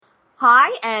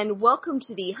Hi, and welcome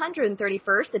to the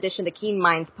 131st edition of the Keen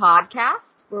Minds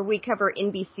podcast, where we cover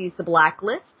NBC's The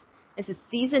Blacklist. This is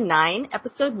Season 9,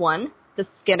 Episode 1, The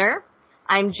Skinner.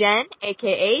 I'm Jen,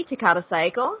 a.k.a. Takata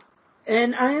Saiko.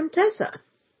 And I am Tessa.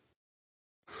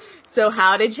 So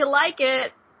how did you like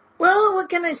it? Well, what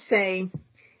can I say?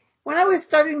 When I was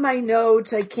starting my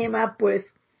notes, I came up with,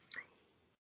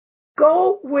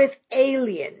 go with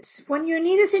aliens. When you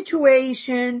need a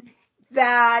situation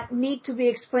that need to be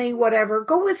explained, whatever,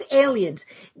 go with aliens.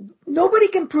 Nobody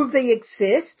can prove they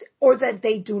exist or that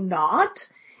they do not.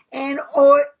 And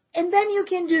then you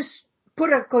can just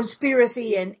put a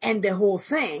conspiracy and end the whole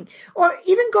thing. Or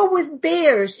even go with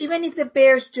bears, even if the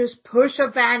bears just push a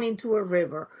van into a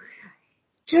river.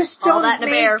 Just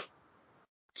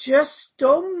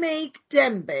don't make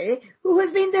Dembe, who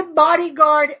has been the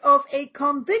bodyguard of a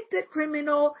convicted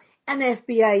criminal, an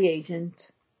FBI agent.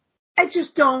 I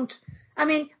just don't. I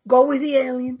mean, go with the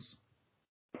aliens.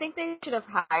 I think they should have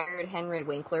hired Henry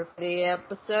Winkler for the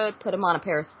episode, put him on a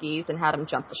pair of skis, and had him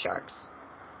jump the sharks.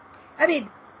 I mean,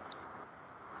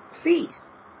 please.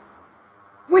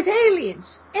 With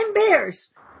aliens and bears.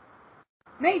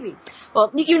 Maybe. Well,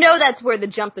 you know that's where the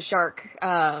jump the shark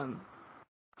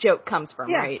joke comes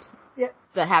from, right? Yeah.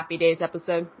 The Happy Days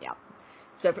episode? Yeah.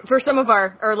 So for some of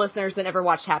our listeners that never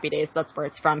watched Happy Days, that's where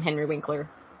it's from. Henry Winkler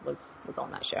was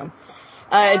on that show.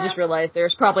 I just realized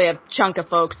there's probably a chunk of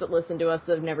folks that listen to us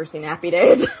that have never seen Happy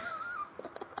Days.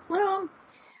 Well,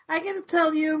 I gotta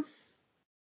tell you,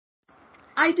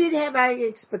 I did have high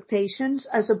expectations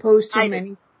as opposed to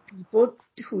many people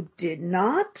who did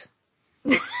not.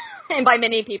 And by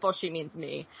many people, she means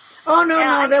me. Oh,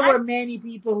 no, there were many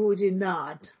people who did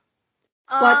not.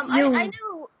 But I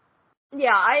know.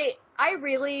 Yeah, I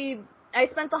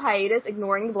spent the hiatus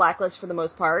ignoring the Blacklist for the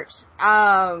most part.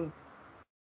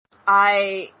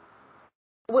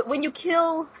 When you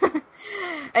kill,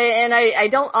 and I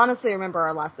don't honestly remember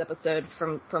our last episode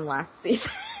from last season.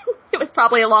 It was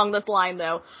probably along this line,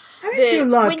 though. Aren't you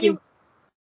lucky?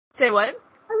 Say what?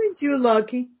 Aren't you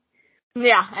lucky?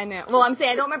 Yeah, I know. Well, I'm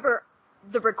saying I don't remember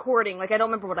the recording. Like, I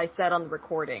don't remember what I said on the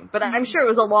recording. But I'm sure it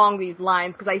was along these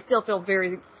lines, because I still feel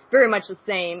very, very much the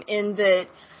same in that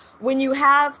when you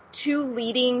have two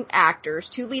leading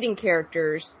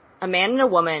characters, a man and a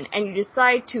woman, and you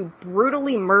decide to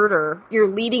brutally murder your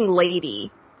leading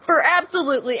lady for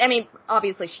absolutely, I mean,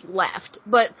 obviously she left,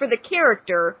 but for the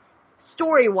character,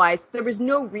 story-wise, there was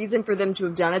no reason for them to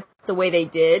have done it the way they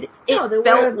did. It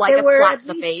felt like a slap to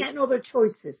the face. There were 10 other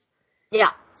choices. Yeah,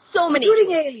 so many.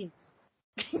 Including aliens.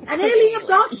 An alien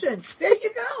abduction. There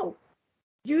you go.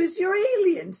 Use your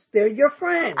aliens. They're your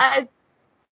friends.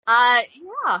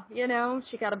 Yeah, you know,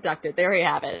 she got abducted. There you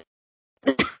have it.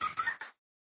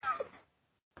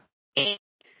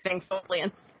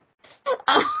 Aliens.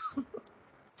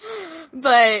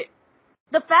 But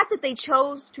the fact that they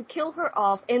chose to kill her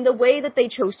off in the way that they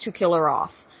chose to kill her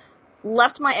off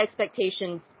left my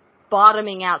expectations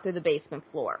bottoming out through the basement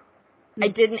floor. I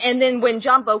didn't, and then when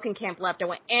John Bokenkamp left, I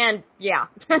went, and yeah,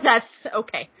 that's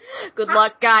okay. Good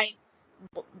luck, guys.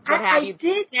 What have you?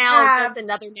 That's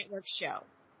another network show.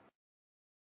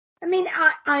 I mean,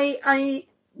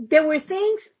 there were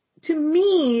things to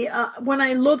me, when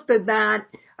I looked at that,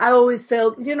 I always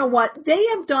felt, you know what, they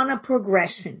have done a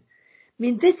progression. I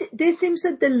mean, this seems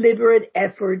a deliberate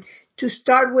effort to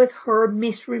start with her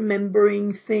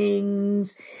misremembering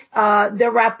things,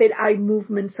 the rapid eye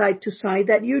movement side to side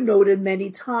that you noted many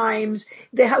times,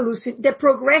 the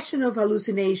progression of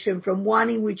hallucination from one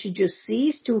in which she just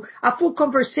sees to a full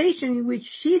conversation in which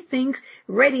she thinks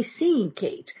Reddy's seeing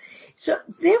Kate. So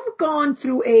they've gone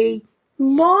through a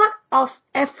lot of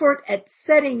effort at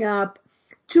setting up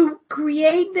to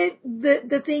create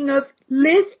the thing of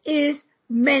Liz is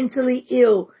mentally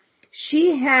ill.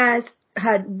 She has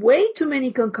had way too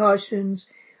many concussions,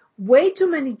 way too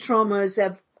many traumas,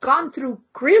 have gone through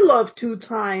Krylov 2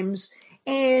 times,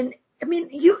 and I mean,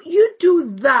 you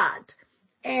do that,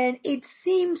 and it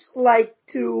seems like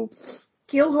to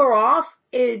kill her off,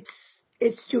 it's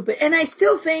stupid. And I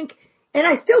still think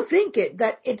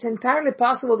that it's entirely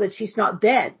possible that she's not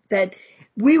dead, that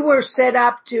we were set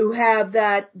up to have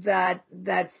that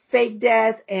fake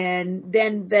death and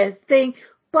then this thing,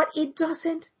 but it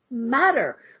doesn't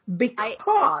matter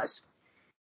because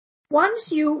once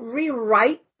you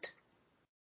rewrite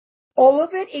all of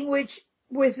it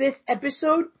with this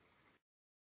episode,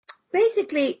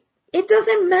 basically it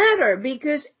doesn't matter,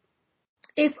 because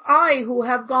if I, who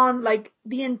have gone like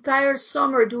the entire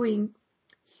summer doing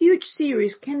huge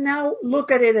series, can now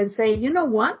look at it and say, you know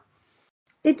what?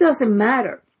 It doesn't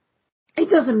matter. It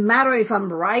doesn't matter if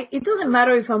I'm right. It doesn't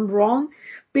matter if I'm wrong,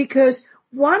 because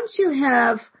once you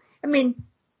have I mean,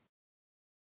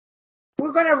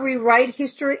 we're going to rewrite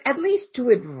history, at least do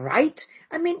it right.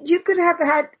 I mean, you could have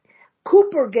had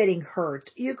Cooper getting hurt.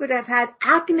 You could have had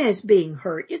Agnes being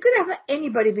hurt. You could have had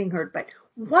anybody being hurt. But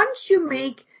once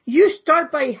you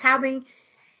start by having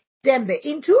Dembe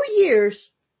in 2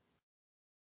 years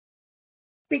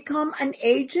become an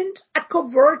agent, a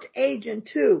covert agent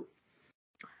too.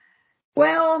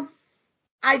 Well,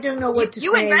 I don't know what to say.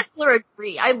 You and Wrestler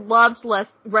agree. I loved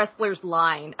Wrestler's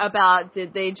line about,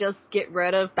 did they just get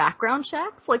rid of background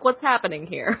checks? Like, what's happening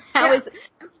here?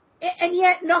 And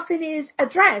yet nothing is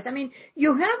addressed. I mean,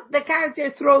 you have the character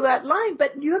throw that line,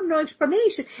 but you have no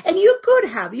explanation. And you could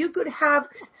have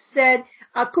said,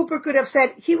 Cooper could have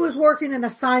said he was working an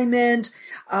assignment,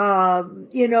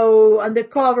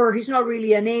 undercover, he's not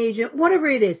really an agent, whatever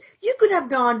it is. You could have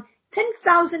done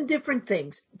 10,000 different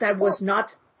things. That was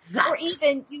not that. Or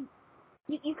even,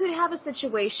 you could have a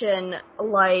situation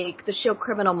like the show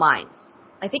Criminal Minds.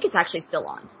 I think it's actually still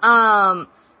on.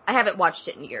 I haven't watched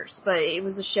it in years, but it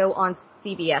was a show on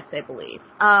CBS, I believe.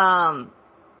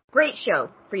 Great show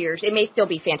for years. It may still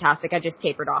be fantastic. I just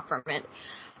tapered off from it.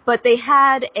 But they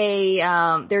had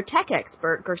their tech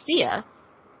expert, Garcia.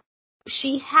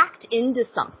 She hacked into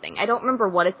something. I don't remember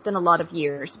what. It's been a lot of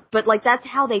years. But, like, that's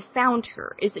how they found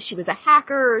her, is that she was a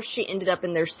hacker. She ended up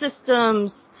in their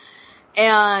systems.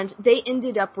 And they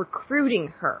ended up recruiting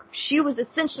her. She was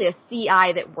essentially a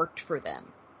CI that worked for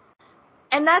them.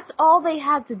 And that's all they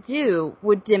had to do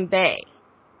with Dembe.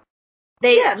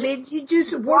 You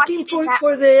just working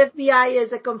for the FBI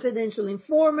as a confidential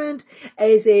informant,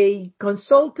 as a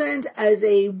consultant, as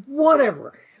a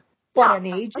whatever. But an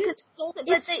agent?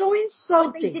 It's so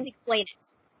insulting. But they didn't explain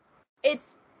it.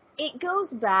 It goes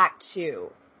back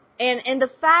to, and the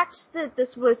fact that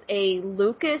this was a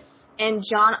Lucas and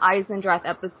John Eisendrath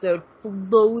episode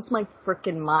blows my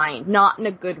frickin' mind. Not in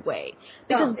a good way.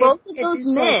 Because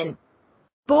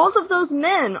both of those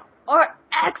men are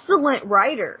excellent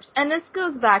writers. And this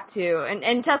goes back to,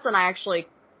 and Tessa and I actually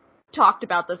talked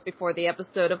about this before the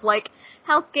episode of, like,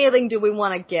 how scathing do we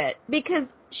want to get?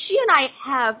 Because she and I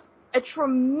have a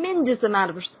tremendous amount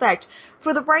of respect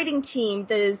for the writing team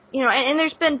that is, and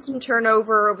there's been some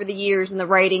turnover over the years in the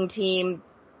writing team.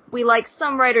 We like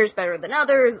some writers better than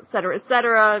others, et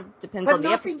cetera, depends on the episode. But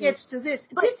nothing gets to this.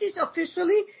 This is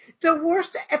officially the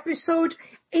worst episode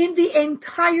in the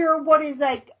entire,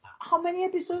 how many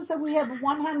episodes have we have?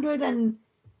 100 and,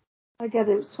 I got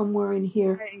it somewhere in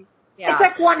here. Yeah. It's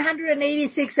like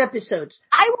 186 episodes.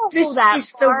 I won't go that far. This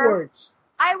is the worst.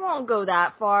 I won't go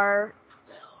that far.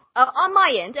 On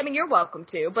my end, I mean, you're welcome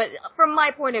to, but from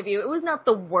my point of view, it was not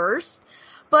the worst.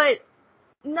 But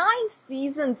 9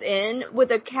 seasons in,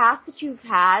 with a cast that you've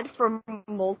had for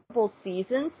multiple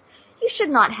seasons, you should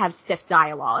not have stiff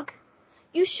dialogue.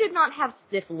 You should not have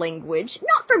stiff language,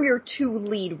 not from your 2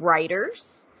 lead writers.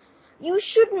 You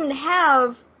shouldn't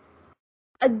have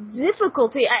a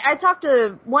difficulty. I talked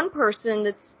to one person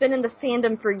that's been in the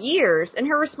fandom for years, and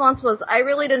her response was, I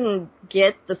really didn't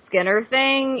get the Skinner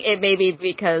thing. It may be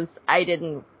because I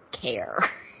didn't care.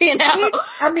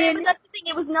 I mean, but that's the thing.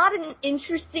 It was not an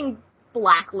interesting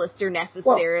blacklister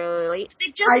necessarily.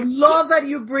 Well, I love that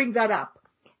you bring that up.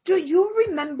 Do you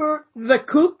remember The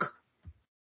Cook?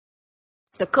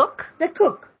 The Cook? The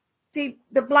Cook. The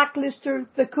blacklister,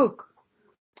 The Cook.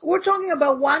 We're talking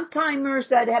about one-timers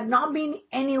that have not been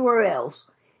anywhere else.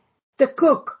 The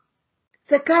Cook.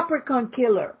 The Capricorn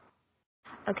Killer.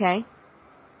 Okay.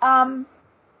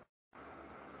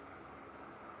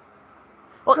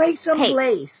 Grayson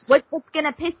Blaze. What's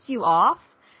gonna piss you off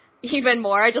even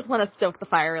more? I just want to stoke the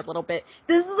fire a little bit.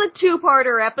 This is a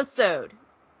 2-parter episode.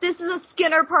 This is a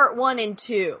Skinner part 1 and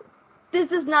 2.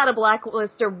 This is not a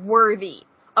blacklister worthy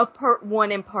of part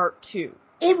 1 and part 2.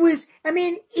 It was, I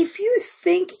mean, if you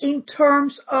think in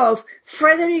terms of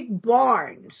Frederick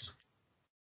Barnes,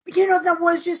 that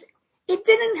was just, it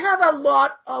didn't have a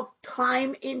lot of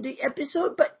time in the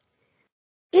episode, but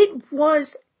it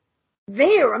was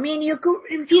there. I mean, you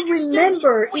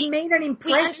remember, it made an impression.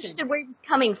 We understood where he was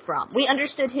coming from. We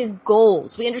understood his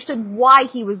goals. We understood why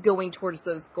he was going towards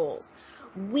those goals.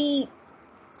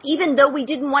 Even though we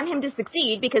didn't want him to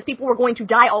succeed because people were going to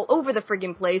die all over the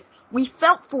friggin' place, we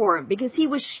felt for him because he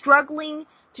was struggling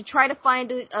to try to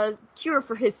find a cure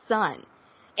for his son.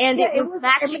 And it was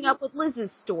matching up with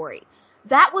Liz's story.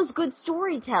 That was good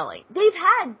storytelling. They've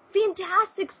had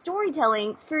fantastic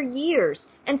storytelling for years.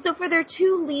 And so for their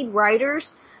 2 lead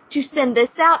writers to send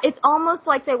this out, it's almost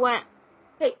like they went,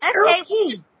 hey,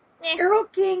 Errol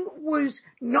King was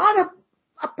not a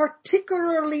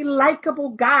particularly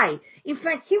likable guy. In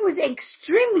fact, he was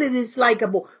extremely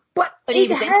dislikable, but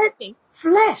it had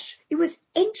flesh. It was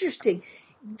interesting.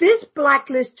 this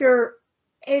blacklister,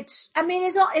 it's a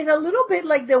little bit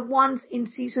like the ones in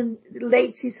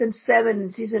late season 7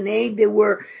 and season 8. They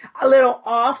were a little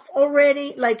off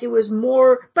already. Like it was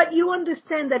more, but you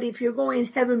understand that if you're going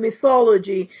heavy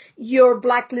mythology, your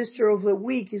blacklister of the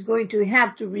week is going to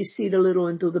have to recede a little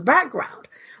into the background.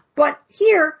 But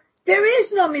here, there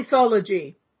is no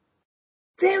mythology.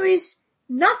 There is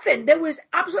nothing. There was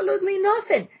absolutely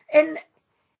nothing. And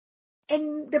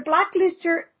the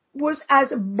blacklister was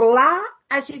as blah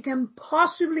as you can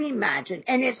possibly imagine.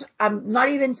 And I'm not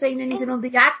even saying anything on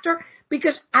the actor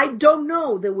because I don't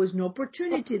know. There was no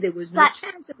opportunity. There was no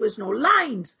chance. There was no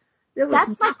lines.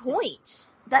 That's my point.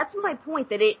 That's my point,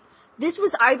 that this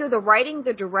was either the writing,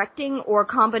 the directing, or a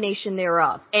combination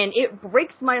thereof. And it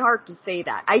breaks my heart to say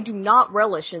that. I do not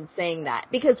relish in saying that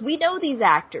because we know these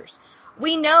actors.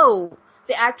 We know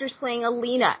the actors playing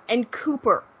Alina and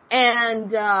Cooper.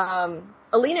 And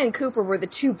Alina and Cooper were the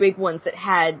two big ones that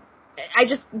I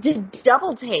just did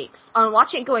double takes on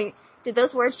watching it going, did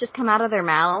those words just come out of their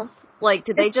mouths? Like,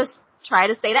 did they just try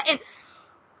to say that? And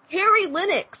Harry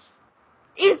Lennox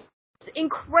is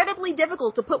incredibly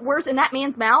difficult to put words in that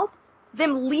man's mouth,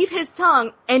 then leave his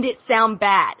tongue, and it sound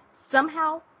bad.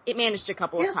 Somehow, it managed a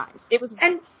couple of times. It was...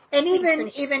 And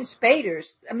even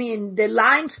Spader's, the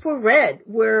lines for Red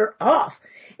were off.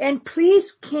 And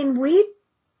please, can we...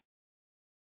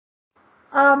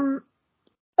 over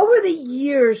the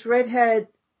years, Red had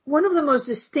one of the most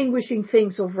distinguishing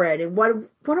things of Red, and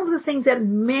one of the things that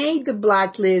made the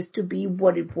Blacklist to be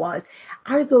what it was,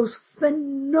 are those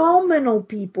phenomenal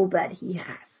people that he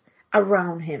has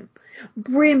around him.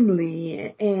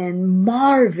 Brimley and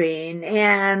Marvin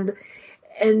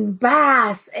and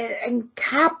Bass and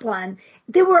Kaplan.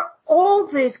 They were all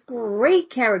these great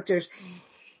characters.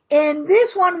 And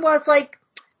this one was like,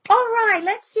 all right,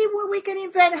 let's see what we can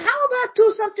invent. How about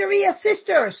two Santeria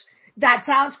sisters? That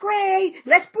sounds great.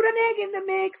 Let's put an egg in the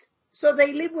mix. So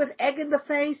they live with egg in the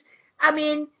face. I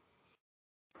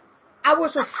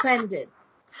was offended.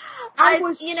 I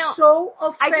was so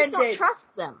offended. I just don't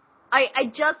trust them.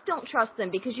 I just don't trust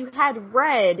them because you had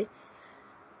Red,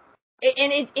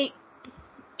 and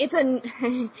it's and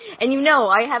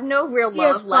I have no real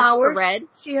love left for Red.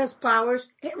 She has powers.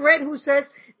 Red, who says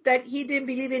that he didn't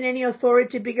believe in any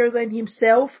authority bigger than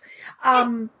himself.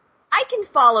 I can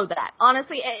follow that.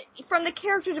 Honestly, from the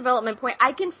character development point,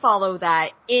 I can follow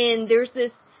that. There's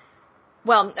this,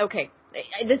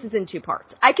 this is in two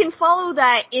parts. I can follow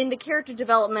that in the character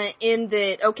development in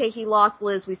that, okay, he lost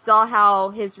Liz. We saw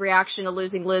how his reaction to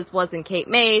losing Liz was in Cape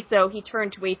May, so he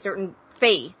turned to a certain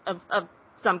faith of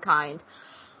some kind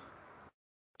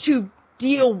to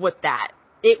deal with that.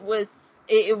 It was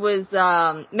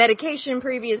medication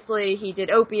previously. He did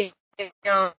opium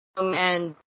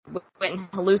and went and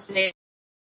hallucinated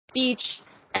speech,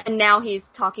 and now he's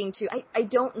talking to, I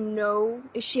don't know,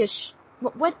 is she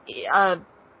witch of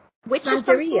some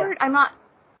sort? I'm not,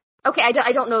 okay,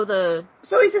 I don't know the...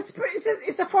 So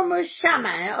it's a former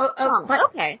shaman.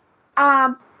 Okay.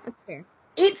 That's fair.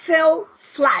 It fell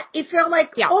flat. It felt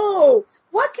like,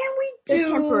 what can we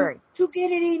do to get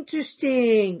it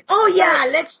interesting? Oh yeah,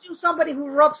 let's do somebody who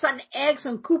rubs some eggs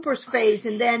on Cooper's face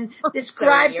and then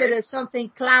describes it as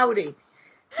something cloudy.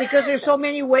 Because there's so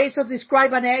many ways to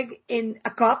describe an egg in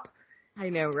a cup. I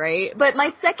know, right? But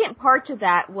my second part to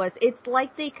that was, it's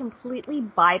like they completely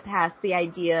bypassed the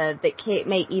idea that Cape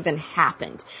May even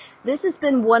happened. This has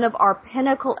been one of our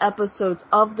pinnacle episodes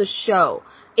of the show.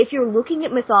 If you're looking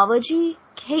at mythology,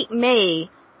 Cape May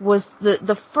was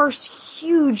the first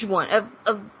huge one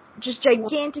of just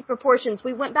gigantic proportions.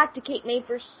 We went back to Cape May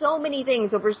for so many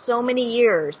things over so many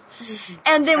years. Mm-hmm.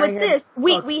 And then with this,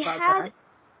 we had... That.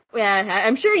 Yeah,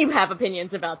 I'm sure you have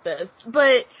opinions about this,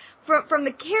 but from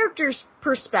the character's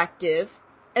perspective,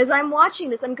 as I'm watching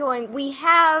this, I'm going,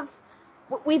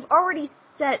 we've already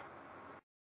set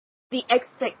the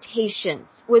expectations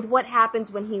with what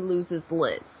happens when he loses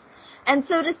Liz. And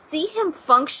so to see him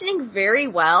functioning very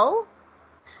well,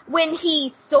 when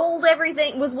he sold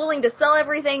everything, was willing to sell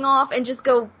everything off and just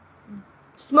go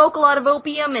smoke a lot of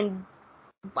opium and,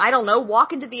 I don't know,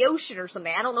 walk into the ocean or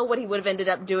something. I don't know what he would have ended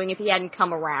up doing if he hadn't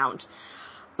come around.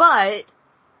 But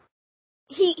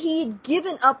he had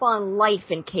given up on life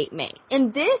in Cape May.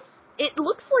 And this, it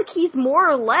looks like he's more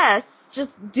or less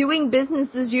just doing business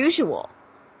as usual.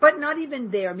 But not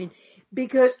even there.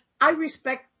 Because I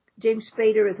respect James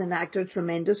Spader as an actor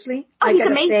tremendously. I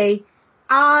gotta say,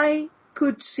 I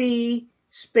could see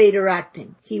Spader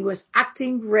acting. He was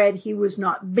acting Red. He was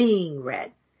not being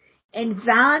Red. And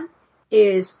that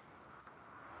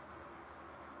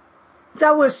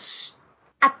was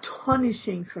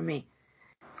astonishing for me.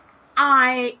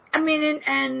 I'm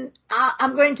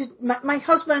going to, my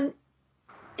husband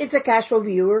is a casual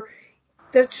viewer.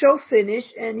 The show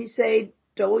finished and he said,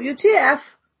 WTF,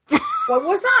 what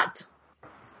was that?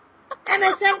 And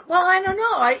I said, well, I don't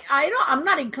know. I'm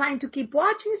not inclined to keep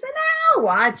watching. He said, no, I'll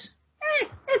watch.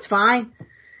 It's fine.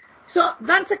 So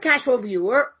that's a casual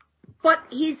viewer, but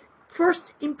his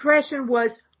first impression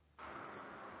was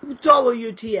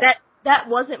WTF. That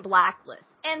wasn't Blacklist.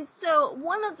 And so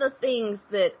one of the things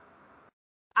that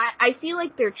I feel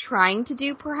like they're trying to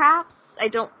do, perhaps, I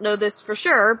don't know this for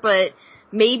sure, but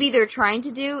maybe they're trying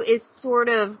to do is sort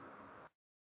of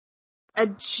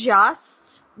adjust.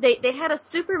 They had a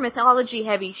super mythology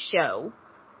heavy show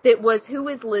that was Who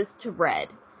is Liz to Red.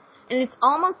 And it's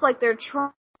almost like they're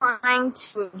trying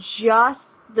to adjust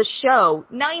the show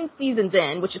 9 seasons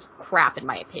in, which is crap in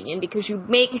my opinion, because you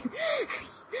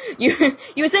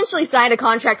essentially signed a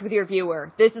contract with your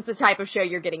viewer. This is the type of show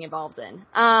you're getting involved in.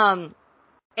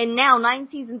 And now 9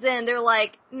 seasons in, they're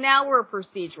like, now we're a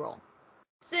procedural.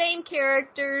 Same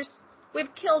characters.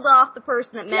 We've killed off the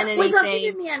person that meant anything. Without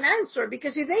giving me an answer,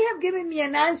 because if they have given me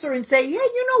an answer and say, yeah,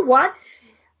 you know what?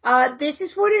 This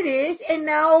is what it is, and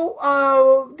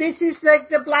now, this is like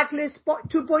the Blacklist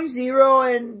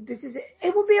 2.0, and this is,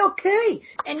 it will be okay.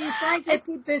 And in fact, I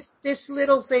put this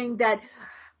little thing that,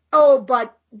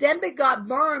 but Dembe got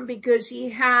burned because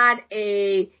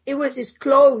it was his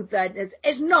clothes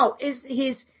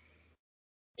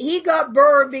he got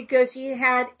burned because he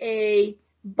had a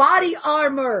body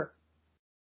armor.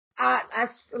 As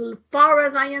far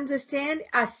as I understand,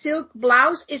 a silk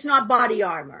blouse is not body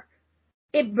armor.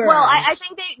 It burns. Well, I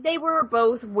think they were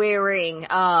both wearing,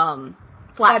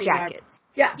 flak jackets.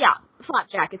 Yeah. Yeah, flak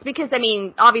jackets. Because, I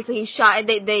mean, obviously he shot,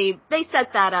 they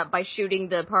set that up by shooting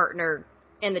the partner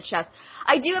in the chest.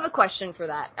 I do have a question for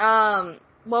that.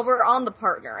 While we're on the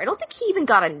partner, I don't think he even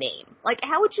got a name. Like,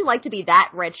 how would you like to be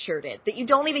that red-shirted that you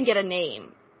don't even get a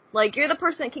name? Like, you're the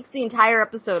person that kicks the entire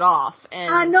episode off.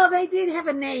 And no, they did have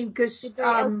a name because,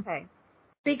 okay.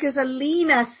 Because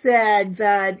Alina said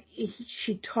that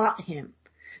she taught him.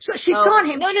 So she taught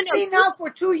him. No. He's been out for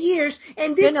 2 years,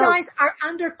 and these guys are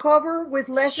undercover with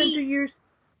less than 2 years.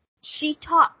 She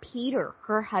taught Peter,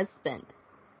 her husband.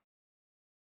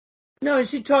 No,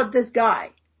 she taught this guy.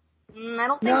 I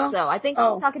don't think so. I think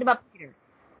she's talking about Peter.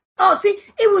 Oh, see,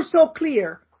 it was so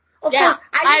clear. Of course,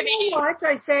 I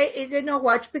did not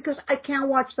watch because I can't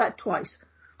watch that twice.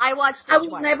 I watched it I will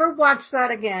twice. never watch that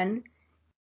again.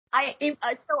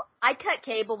 So I cut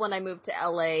cable when I moved to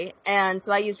LA, and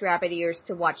so I used Rabbit Ears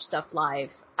to watch stuff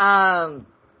live. And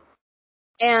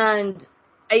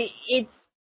it's,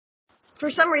 for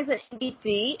some reason,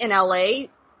 NBC in LA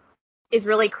is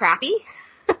really crappy.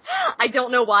 I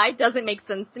don't know why. It doesn't make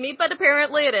sense to me, but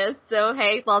apparently it is. So,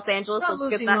 hey, Los Angeles,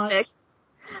 let's get that fixed.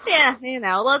 Yeah,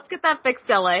 let's get that fixed,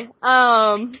 LA.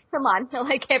 Come on.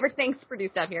 Like, everything's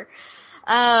produced out here.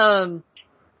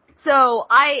 So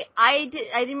I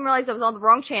didn't realize I was on the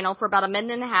wrong channel for about a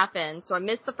minute and a half in, so I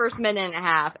missed the first minute and a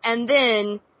half, and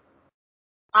then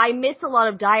I miss a lot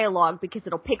of dialogue because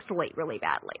it'll pixelate really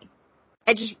badly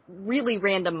at just really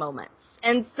random moments.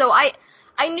 And so I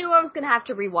knew I was going to have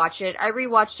to rewatch it. I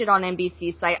rewatched it on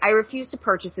NBC's site. I refused to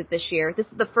purchase it this year. This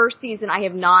is the first season I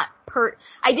have not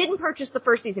I didn't purchase the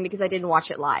first season because I didn't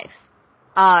watch it live.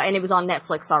 And it was on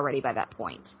Netflix already by that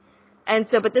point. And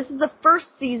so, but this is the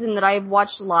first season that I have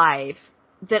watched live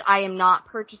that I am not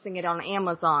purchasing it on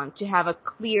Amazon to have a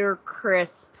clear,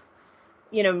 crisp,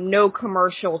 no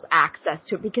commercials access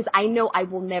to it, because I know I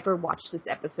will never watch this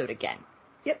episode again.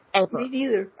 Yep. Ever. Me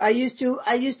neither. I used to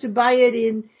buy it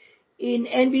in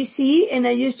NBC, and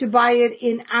I used to buy it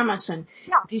in Amazon.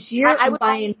 Yeah. This year I'm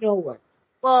buying nowhere.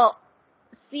 Well,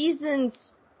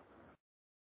 seasons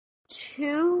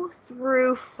 2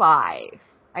 through 5,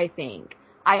 I think,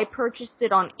 I purchased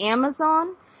it on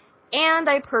Amazon, and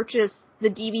I purchased the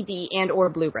DVD and or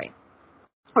Blu-ray.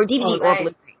 Or DVD or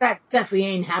Blu-ray. That definitely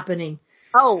ain't happening.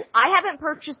 Oh, I haven't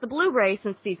purchased the Blu-ray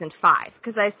since season 5,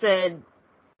 because I said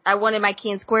I wanted my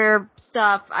Key and Square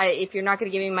stuff. If you're not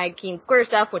going to give me my Key and Square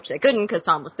stuff, which they couldn't because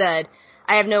Tom was dead,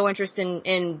 I have no interest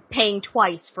in paying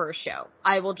twice for a show.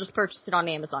 I will just purchase it on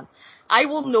Amazon. I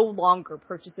will no longer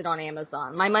purchase it on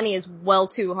Amazon. My money is well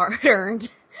too hard earned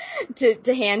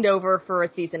to hand over for a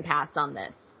season pass on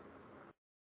this.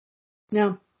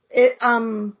 No.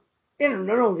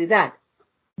 Not only that.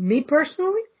 Me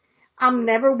personally, I'm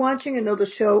never watching another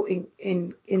show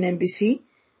in NBC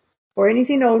or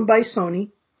anything owned by Sony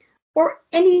or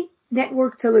any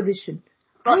network television.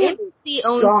 Well, NBC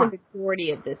owns the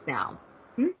majority of this now.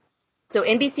 So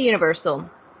NBC Universal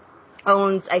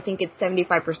owns, I think it's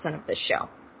 75% of this show.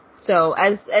 So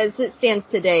as it stands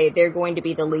today, they're going to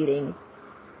be the leading.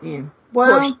 Yeah.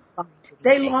 Well,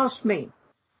 they lost me.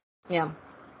 Yeah.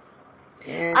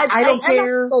 And I don't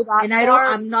care, and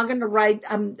I'm not going to write,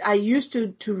 I used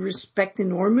to respect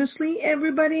enormously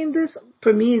everybody in this.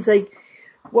 For me, it's like,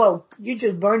 well, you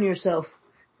just burn yourself,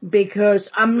 because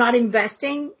I'm not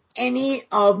investing any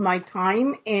of my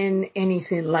time in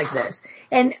anything like this.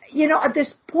 And, at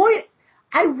this point,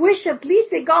 I wish at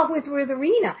least they got with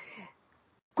Arena.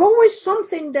 Go with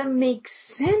something that makes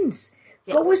sense.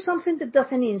 Yeah. Go with something that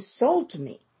doesn't insult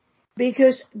me.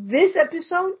 Because this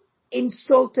episode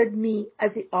insulted me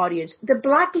as the audience. The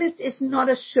Blacklist is not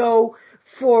a show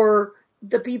for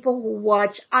the people who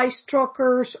watch Ice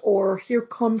Truckers or Here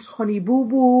Comes Honey Boo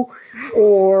Boo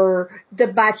or The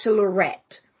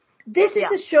Bachelorette. This is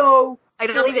a show I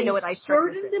don't even know what Ice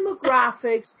Truckers certain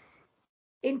demographics,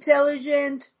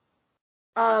 intelligent,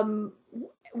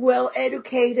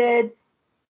 well-educated.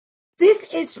 This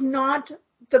is not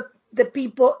the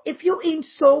people. If you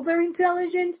insult their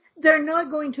intelligence, they're not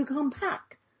going to come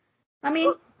back. I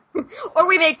mean, or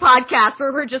we make podcasts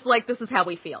where we're just like, this is how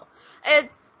we feel.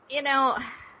 It's,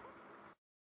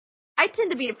 I tend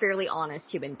to be a fairly honest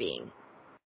human being.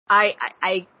 I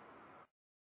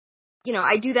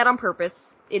do that on purpose.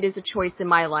 It is a choice in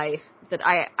my life that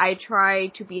I try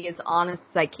to be as honest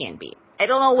as I can be. I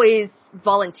don't always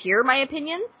volunteer my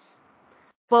opinions,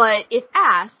 but if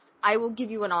asked, I will give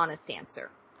you an honest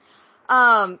answer.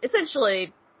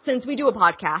 Essentially, since we do a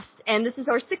podcast, and this is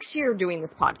our 6th year doing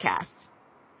this podcast,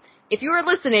 if you are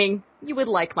listening, you would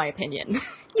like my opinion.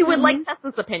 You would like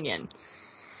Tessa's opinion.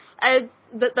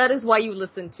 That is why you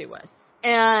listen to us.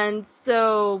 And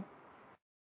so,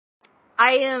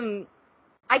 I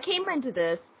came into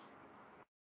this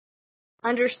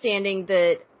understanding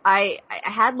that I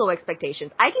had low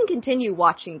expectations. I can continue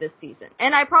watching this season,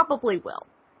 and I probably will.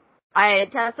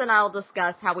 Tessa and I will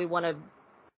discuss how we're going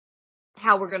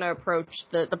to approach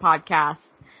the podcast.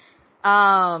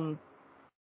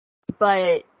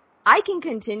 But I can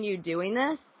continue doing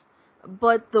this,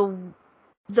 but the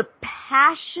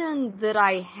passion that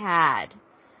I had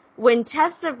when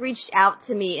Tessa reached out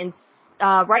to me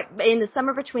right in the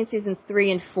summer between seasons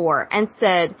 3 and 4 and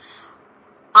said,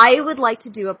 I would like to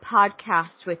do a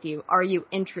podcast with you. Are you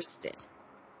interested?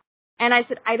 And I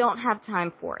said, I don't have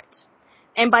time for it.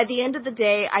 And by the end of the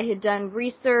day, I had done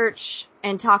research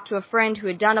and talked to a friend who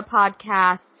had done a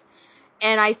podcast.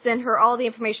 And I sent her all the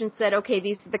information, said, okay,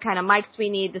 these are the kind of mics we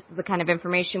need. This is the kind of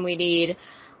information we need.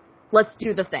 Let's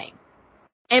do the thing.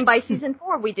 And by season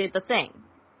 4, we did the thing.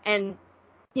 And,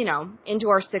 into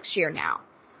our 6th year now.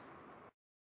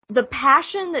 The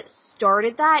passion that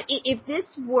started that, if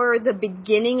this were the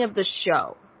beginning of the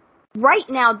show, right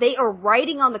now they are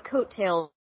riding on the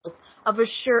coattails of a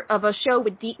show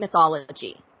with deep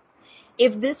mythology.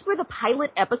 If this were the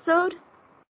pilot episode,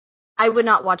 I would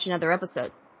not watch another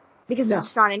episode. Because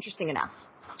it's not interesting enough.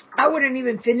 I wouldn't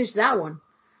even finish that one.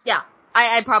 Yeah,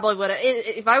 I probably would have.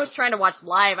 If I was trying to watch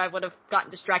live, I would have gotten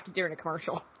distracted during a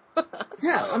commercial.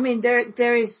 Yeah, I mean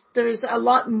there is a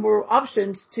lot more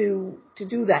options to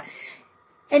do that,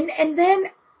 and then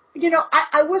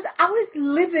I was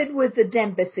livid with the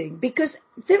Dembe thing, because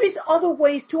there is other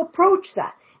ways to approach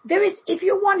that. There is, if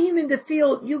you want him in the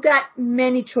field, you got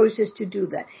many choices to do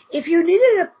that. If you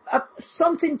needed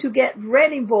something to get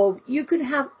Red involved, you could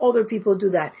have other people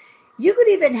do that. You could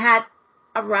even have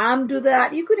Aram do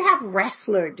that. You could have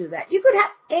Wrestler do that. You could have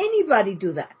anybody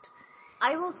do that.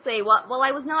 I will say, well,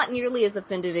 I was not nearly as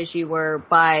offended as you were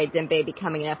by Dembe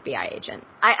becoming an FBI agent.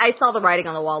 I saw the writing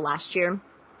on the wall last year.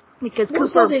 Because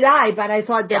so did I, but I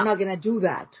thought they're not going to do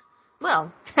that.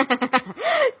 Well,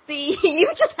 see, you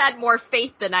just had more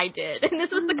faith than I did. And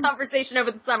this was the conversation over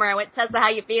the summer. I went, Tessa, how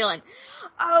you feeling?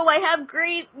 Oh, I have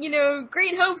great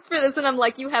hopes for this. And I'm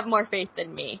like, you have more faith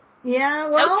than me.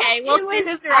 Yeah, well, okay, well, this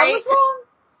is right.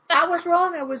 I was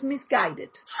wrong. I was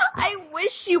misguided. I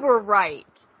wish you were right.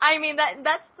 I mean,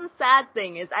 that's the sad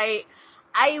thing is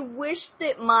I wish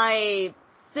that my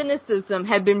cynicism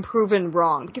had been proven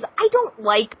wrong, because I don't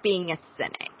like being a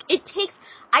cynic.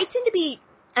 I tend to be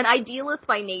an idealist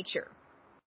by nature.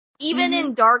 Even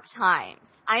in dark times.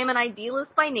 I am an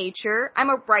idealist by nature. I'm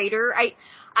a writer.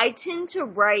 I tend to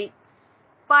write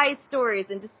spy stories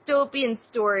and dystopian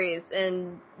stories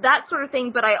and that sort of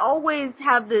thing, but I always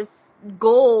have this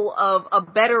goal of a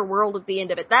better world at the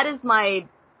end of it. That is my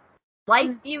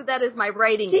life view. That is my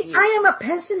writing view. I am a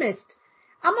pessimist.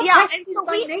 I'm a pessimist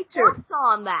by nature. Worked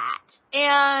on that.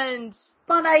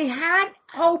 But I had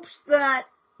hopes that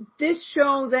this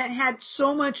show that had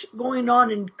so much going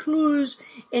on and clues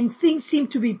and things seem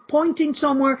to be pointing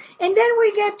somewhere. And then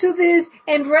we get to this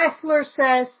and Wrestler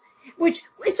says, which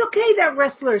it's okay that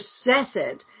wrestler says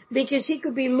it because he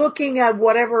could be looking at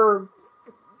whatever.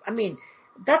 I mean,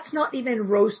 that's not even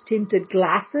rose-tinted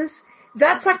glasses.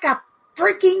 That's like a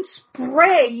freaking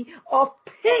spray of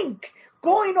pink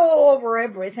going all over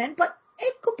everything, but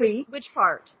it could be. Which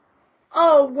part?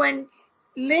 Oh, when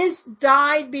Liz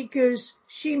died because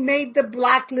she made the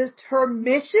blacklist her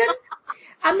mission?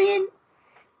 I mean,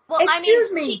 well,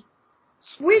 excuse me.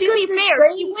 To be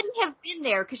fair, she wouldn't have been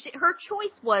there because her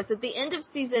choice was, at the end of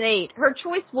season 8, her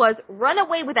choice was run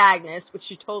away with Agnes, which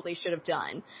she totally should have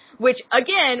done. Which,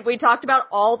 again, we talked about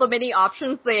all the many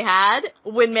options they had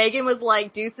when Megan was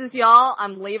like, deuces, y'all,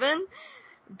 I'm leaving.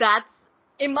 That's,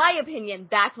 in my opinion,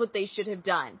 that's what they should have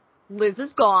done. Liz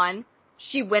is gone.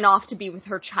 She went off to be with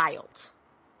her child.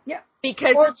 Yeah.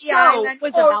 Because the show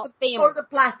was about family. Or the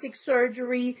plastic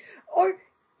surgery, or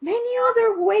many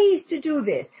other ways to do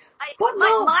this. But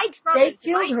they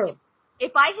killed her.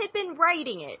 If I had been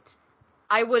writing it,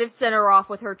 I would have sent her off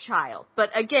with her child. But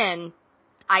again,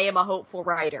 I am a hopeful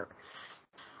writer.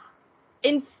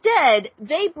 Instead,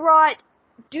 they brought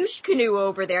Douche Canoe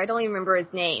over there, I don't even remember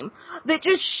his name, that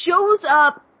just shows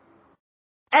up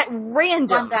at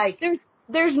random.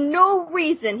 There's no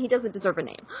reason, he doesn't deserve a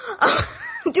name,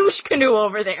 Douche Canoe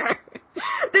over there,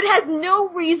 that has no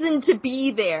reason to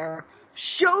be there,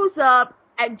 shows up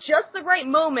at just the right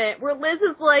moment where Liz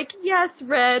is like, yes,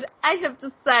 Red, I have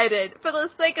decided, for the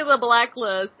sake of the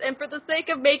blacklist, and for the sake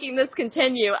of making this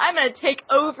continue, I'm going to take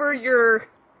over your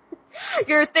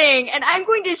thing, and I'm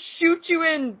going to shoot you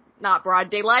in, not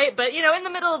broad daylight, but, in the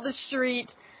middle of the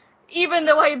street, even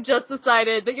though I have just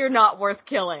decided that you're not worth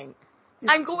killing.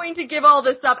 I'm going to give all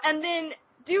this up, and then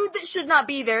dude that should not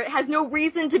be there, has no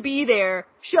reason to be there,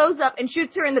 shows up and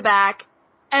shoots her in the back,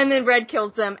 and then Red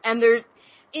kills him, and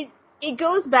it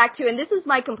goes back to, and this is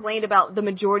my complaint about the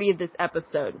majority of this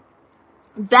episode,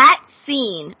 that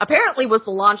scene apparently was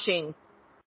the launching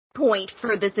point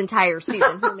for this entire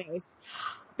season, who knows,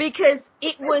 because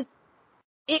it was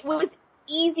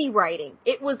easy writing,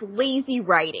 it was lazy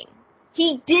writing.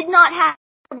 He did not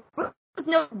have, there was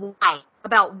no why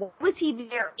about why was he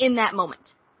there in that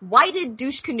moment. Why did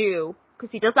Douche Canoe, because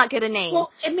he does not get a name,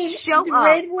 show up?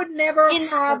 Red would never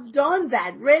have done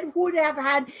that. Red would have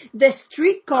had the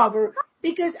street cover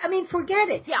because, forget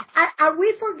it. Yeah. Are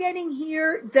we forgetting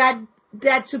here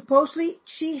that supposedly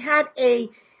she had a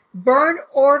burn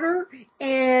order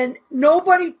and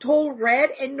nobody told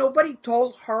Red and nobody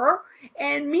told her?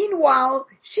 And meanwhile,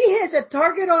 she has a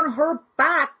target on her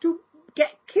back to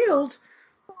get killed.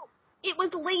 It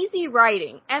was lazy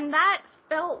writing, and that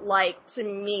felt like, to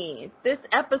me, this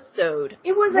episode.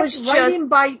 It was like writing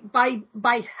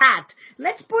by hat.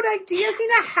 Let's put ideas in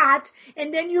a hat,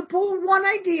 and then you pull one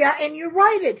idea and you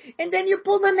write it, and then you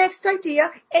pull the next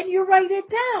idea and you write it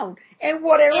down, and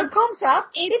whatever comes up,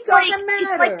 it doesn't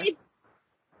matter. It's like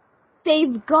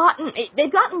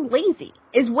they've gotten lazy,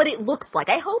 is what it looks like.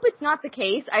 I hope it's not the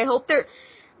case. I hope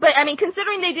but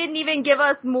considering they didn't even give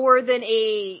us more than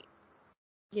a,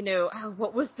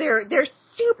 what was their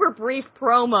super brief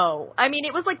promo?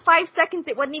 It was like 5 seconds.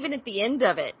 It wasn't even at the end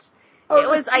of it.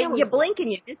 You blink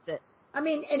and you miss it.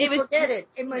 Forget it.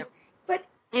 But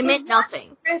it meant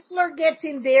nothing. Wrestler gets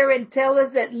in there and tells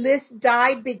us that Liz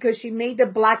died because she made the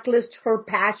blacklist her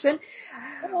passion.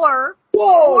 Or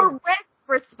Red's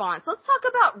response. Let's talk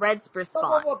about Red's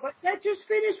response. But let's just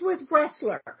finish with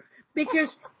Wrestler.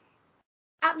 Because,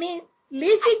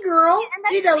 Lizzie girl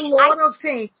did a lot of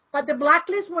things, but the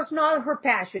blacklist was not her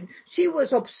passion. She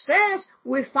was obsessed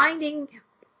with finding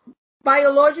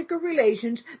biological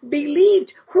relations,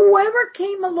 believed whoever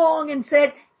came along and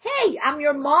said, hey, I'm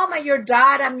your mom, I'm your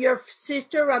dad, I'm your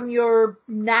sister, I'm your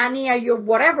nanny, I'm your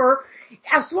whatever,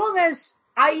 as long as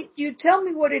you tell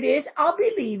me what it is, I'll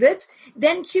believe it.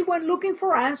 Then she went looking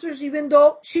for answers, even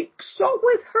though she saw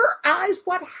with her eyes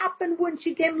what happened when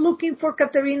she came looking for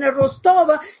Katerina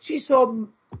Rostova. She saw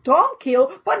Tom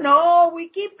kill, but no, we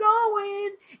keep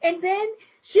going. And then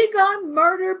she got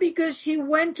murdered because she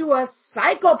went to a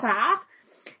psychopath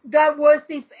that was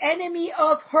the enemy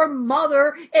of her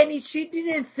mother, and she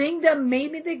didn't think that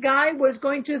maybe the guy was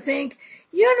going to think,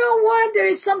 you know what, there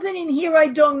is something in here,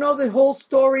 I don't know the whole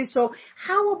story, so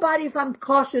how about if I'm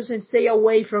cautious and stay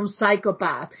away from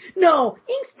psychopath? No,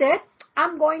 instead,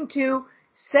 I'm going to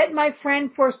set my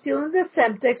friend for stealing the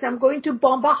Semtex. I'm going to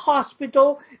bomb a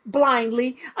hospital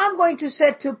blindly. I'm going to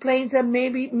set 2 planes and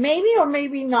maybe or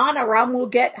maybe not. Around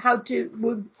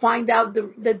we'll find out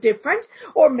the difference.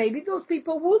 Or maybe those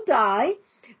people will die.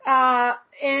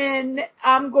 And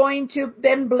I'm going to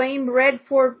then blame Red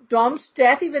for Dom's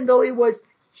death, even though it was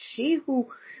she who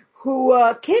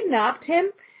kidnapped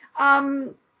him.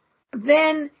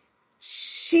 Then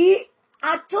she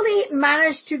actually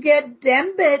managed to get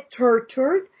Dembit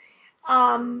tortured,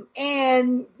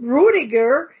 and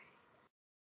Rudiger,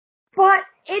 but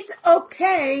it's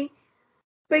okay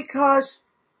because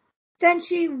then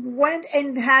she went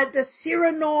and had the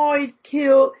Cyranoid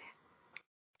killed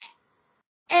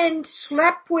and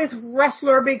slept with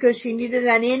Wrestler because she needed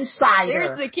an insider.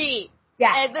 Here's the key.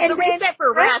 Yeah. And the reason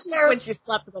for rest when she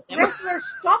slept with him. Wrestler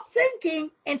stopped thinking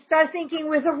and started thinking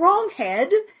with the wrong head.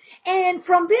 And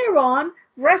from there on,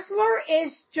 Wrestler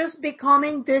is just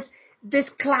becoming this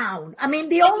clown. I mean,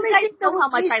 the only thing that how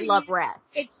much I love rest.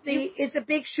 It's the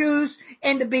big shoes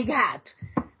and the big hat.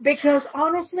 Because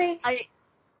honestly,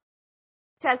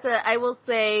 Tessa, I will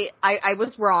say I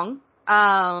was wrong.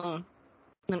 I'm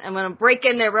gonna break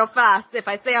in there real fast. If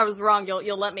I say I was wrong,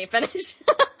 you'll let me finish.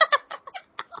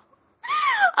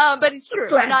 But it's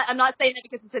true. I'm not saying that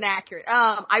because it's inaccurate.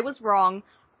 I was wrong.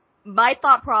 My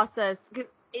thought process,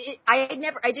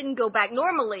 I didn't go back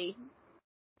normally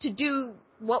to do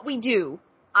what we do.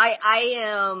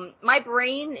 My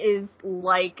brain is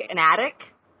like an attic,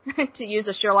 to use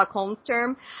a Sherlock Holmes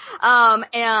term.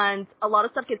 And a lot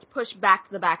of stuff gets pushed back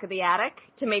to the back of the attic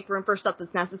to make room for stuff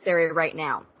that's necessary right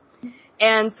now.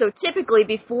 And so typically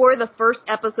before the first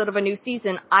episode of a new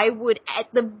season, I would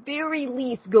at the very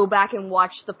least go back and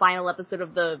watch the final episode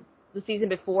of the season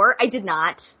before. I did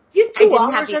not. Your 2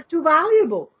 hours are too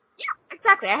valuable. Yeah,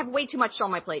 exactly. I have way too much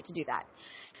on my plate to do that.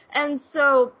 And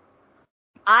so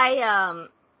I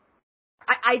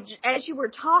as you were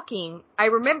talking, I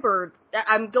remembered that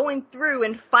I'm going through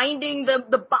and finding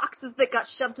the boxes that got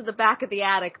shoved to the back of the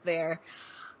attic there.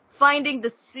 Finding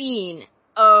the scene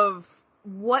of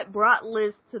what brought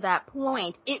Liz to that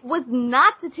point. It was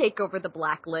not to take over the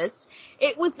blacklist.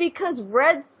 It was because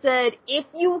Red said, if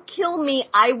you kill me,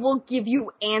 I will give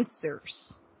you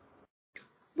answers.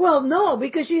 Well, no,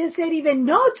 because she had said even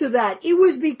no to that. It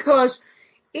was because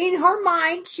in her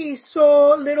mind, she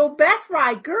saw little Beth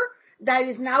Riker that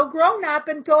is now grown up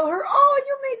and told her, oh,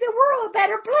 you made the world a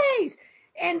better place.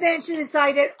 And then she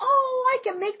decided, oh, I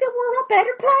can make the world a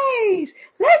better place.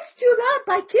 Let's do that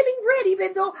by killing Red,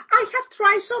 even though I have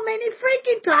tried so many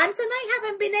freaking times and I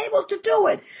haven't been able to do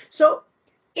it. So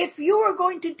if you were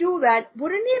going to do that,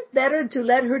 wouldn't it better to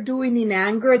let her do it in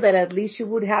anger, that at least you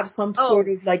would have some sort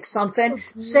of like something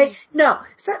say? No,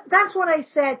 so that's what I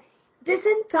said. This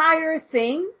entire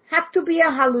thing had to be a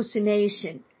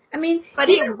hallucination. I mean, but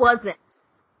it wasn't.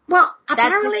 Well,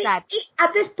 apparently, at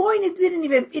this point,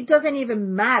 it doesn't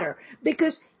even matter.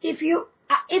 Because if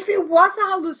it was a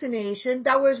hallucination,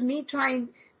 that was me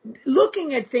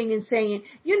looking at things and saying,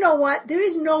 you know what, there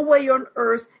is no way on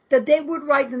earth that they would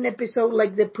write an episode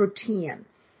like the Protean.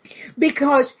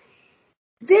 Because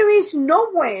there is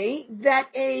no way that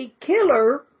a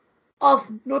killer of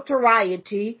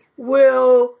notoriety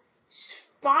will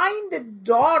find the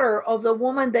daughter of the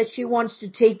woman that she wants to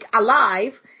take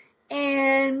alive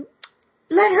and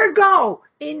let her go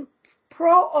in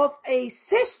pro of a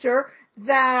sister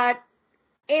that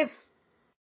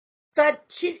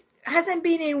she hasn't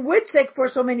been in Whitsick for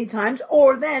so many times,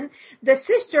 or then the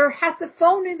sister has the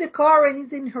phone in the car and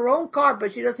is in her own car,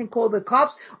 but she doesn't call the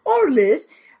cops, or Liz,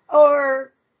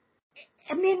 or,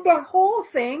 I mean, the whole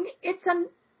thing, it's like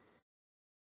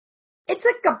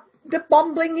the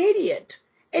bumbling idiot.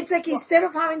 It's like instead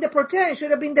of having the Protean, it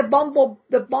should have been the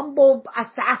bumble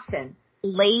assassin.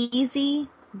 Lazy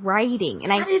writing.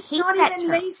 And it's not even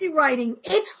lazy writing.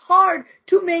 It's hard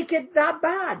to make it that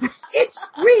bad. It's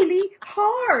really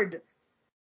hard.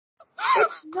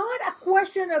 It's not a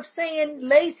question of saying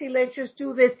lazy, let's just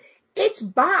do this. It's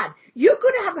bad. You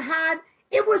could have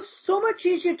it was so much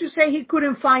easier to say he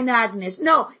couldn't find Agnes.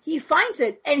 No, he finds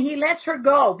it and he lets her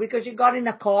go because she got in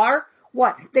a car.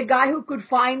 What? The guy who could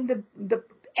find the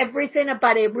everything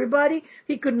about everybody,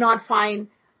 he could not find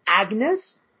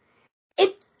Agnes.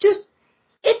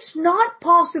 It's not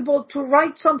possible to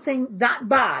write something that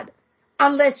bad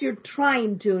unless you're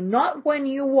trying to, not when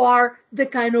you are the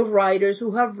kind of writers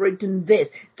who have written this.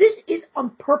 This is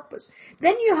on purpose.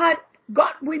 Then you had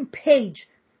Godwin Page,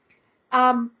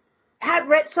 had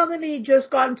read suddenly just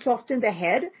gotten soft in the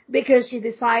head because she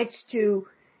decides to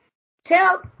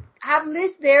have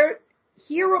Liz there,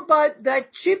 hear about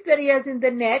that chip that he has in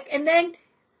the neck, and then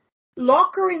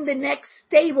lock her in the next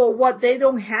stable. They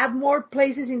don't have more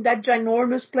places in that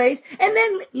ginormous place, and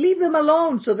then leave them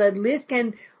alone so that Liz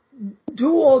can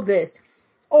do all this.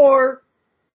 Or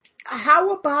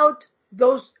how about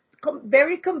those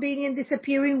very convenient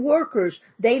disappearing workers.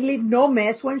 They leave no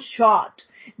mess when shot.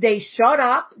 They shut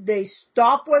up, they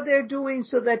stop what they're doing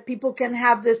so that people can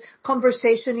have this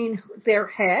conversation in their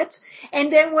heads.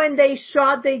 And then when they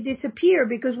shot, they disappear,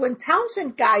 because when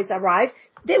Townsend guys arrived,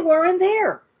 they weren't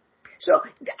there. So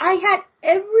I had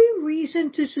every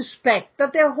reason to suspect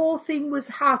that their whole thing was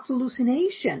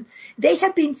hallucination. They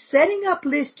had been setting up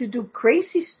Liz to do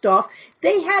crazy stuff.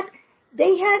 They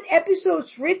had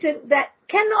episodes written that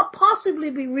cannot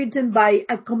possibly be written by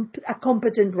a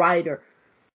competent writer.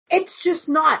 It's just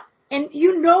not. And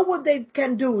you know what they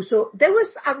can do. So there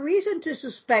was a reason to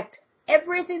suspect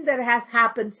everything that has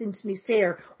happened since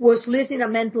Misère was Liz in a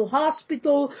mental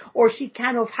hospital, or she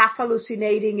kind of half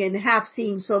hallucinating and half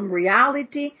seeing some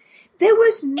reality. There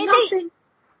was nothing.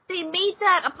 They made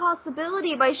that a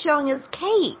possibility by showing us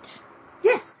Kate.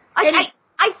 Yes.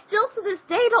 I still to this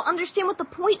day don't understand what the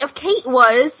point of Kate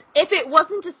was if it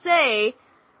wasn't to say,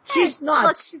 she's nuts.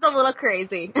 Look, she's a little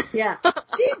crazy. Yeah.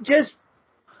 She just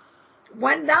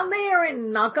went down there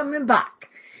and not coming back.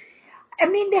 I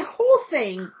mean, the whole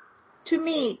thing, to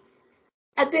me,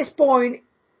 at this point,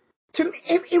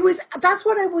 it was, that's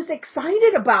what I was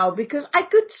excited about, because I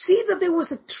could see that there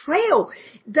was a trail,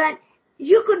 that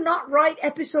you could not write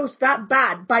episodes that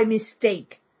bad by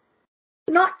mistake.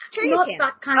 Not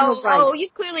that kind of writing. Oh,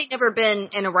 you've clearly never been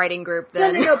in a writing group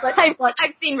then. No, but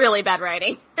I've seen really bad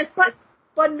writing.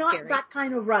 but not scary. That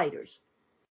kind of writers.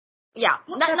 Yeah,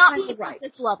 not people at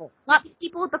this level. Not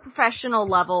people at the professional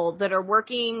level that are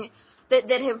working, that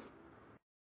have,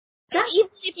 even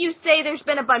if you say there's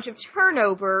been a bunch of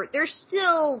turnover, they're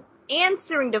still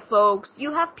answering to folks.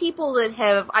 You have people that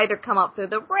have either come up through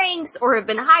the ranks or have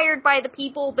been hired by the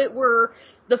people that were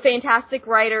the fantastic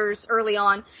writers early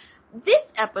on. This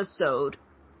episode,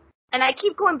 and I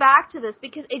keep going back to this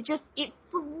because it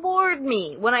floored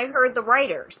me when I heard the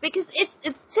writers, because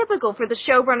it's typical for the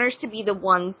showrunners to be the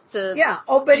ones to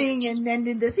opening and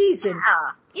ending the season.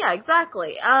 Yeah,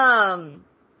 exactly.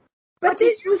 But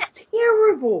this was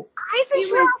terrible.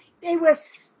 It was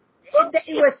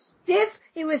stiff.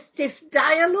 It was stiff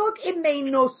dialogue. It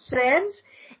made no sense.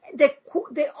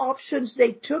 The options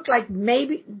they took, like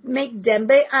maybe make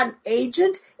Dembe an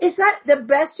agent, is that the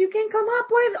best you can come up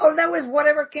with, or that was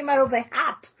whatever came out of the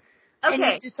hat?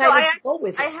 Okay, so I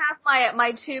have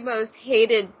my two most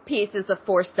hated pieces of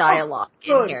forced dialogue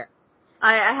in here.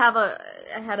 I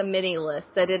had a mini list.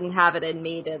 I didn't have it in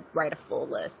me to write a full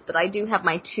list, but I do have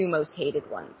my two most hated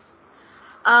ones.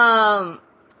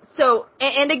 So,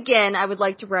 and again, I would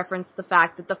like to reference the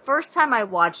fact that the first time I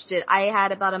watched it, I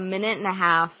had about a minute and a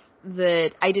half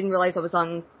that I didn't realize I was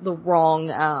on the wrong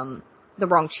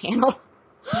channel.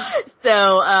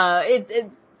 So,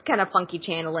 it's kind of funky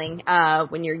channeling,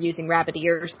 when you're using rabbit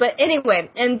ears. But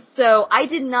anyway, and so I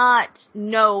did not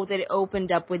know that it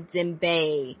opened up with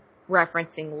Dembe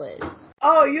referencing Liz.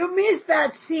 Oh, you missed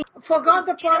that scene. Forgot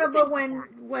the part about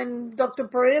when Dr.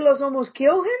 Perillos almost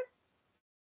killed him?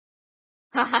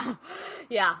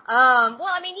 Yeah. Well,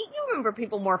 I mean, you remember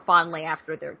people more fondly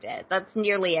after they're dead. That's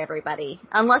nearly everybody.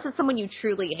 Unless it's someone you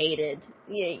truly hated.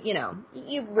 You know,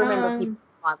 you remember people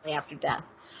fondly after death.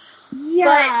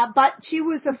 Yeah, but she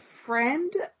was a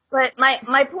friend. But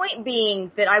my point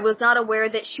being that I was not aware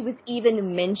that she was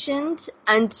even mentioned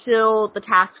until the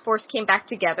task force came back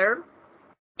together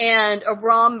and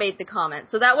Aram made the comment.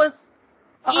 So that was...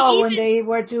 when they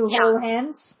were to hold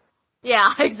hands?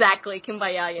 Yeah, exactly.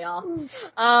 Kumbaya, y'all.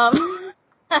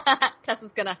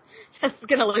 Tessa's gonna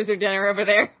lose her dinner over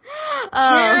there.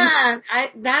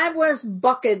 That was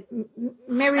bucket,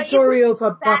 meritorious of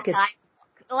a bucket.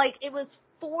 Like, it was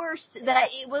forced, that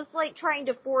it was like trying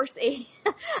to force a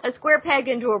square peg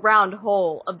into a round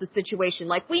hole of the situation.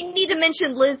 Like, we need to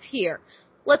mention Liz here.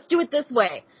 Let's do it this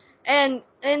way. And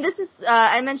this is,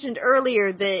 I mentioned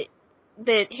earlier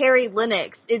that Harry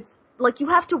Lennox, it's like you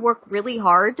have to work really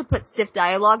hard to put stiff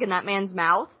dialogue in that man's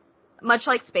mouth, much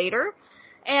like Spader.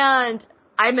 And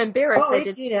I'm embarrassed I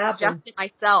didn't adjust it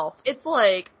myself. It's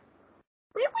like,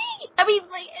 really? I mean,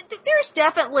 like, there's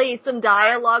definitely some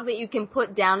dialogue that you can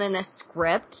put down in a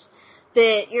script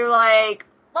that you're like,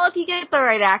 well, if you get the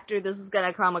right actor, this is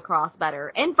gonna come across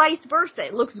better. And vice versa.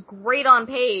 It looks great on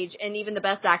page, and even the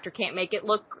best actor can't make it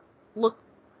look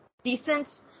decent.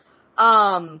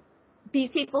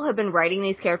 These people have been writing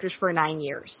these characters for 9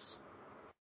 years.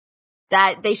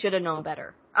 That they should have known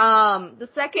better. The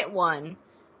second one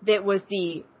that was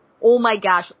the, oh my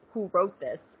gosh, who wrote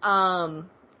this? And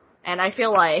I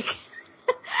feel like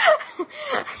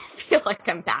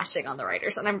I'm bashing on the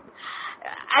writers, and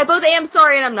I both am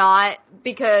sorry and I'm not,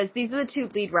 because these are the two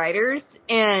lead writers,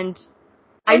 and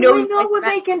I know what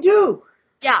they can do.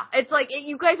 Yeah, it's like,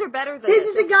 you guys are better than this.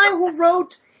 This is a guy who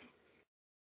wrote,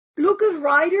 Lucas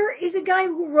Ryder is a guy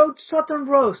who wrote Sutton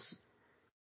Rose.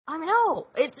 I know.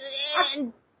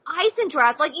 And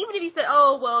Eisendrath, like, even if you said,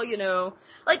 oh, well,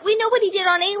 like, we know what he did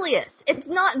on Alias. It's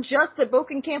not just that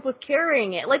Bokenkamp was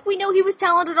carrying it. Like, we know he was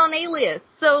talented on Alias.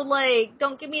 So, like,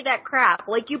 don't give me that crap.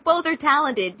 Like, you both are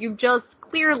talented. You just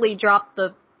clearly dropped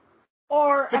the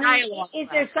dialogue. Is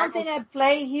there something at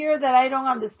play here that I don't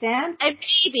understand? And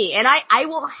maybe. And I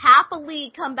will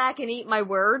happily come back and eat my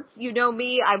words. You know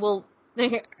me. I will.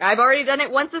 I've already done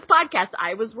it once this podcast.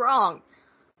 I was wrong.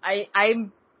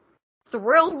 I'm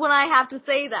thrilled when I have to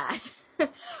say that.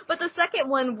 But the second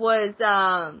one was,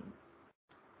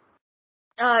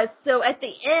 so at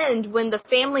the end, when the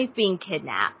family's being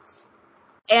kidnapped,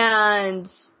 and,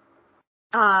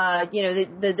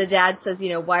 the dad says,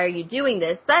 why are you doing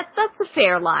this? That's a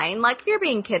fair line. Like, if you're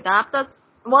being kidnapped,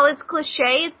 while it's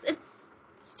cliche, it's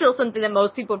still something that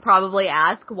most people would probably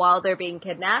ask while they're being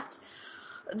kidnapped.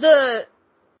 The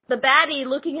baddie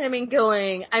looking at him and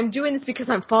going, I'm doing this because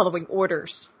I'm following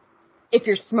orders. If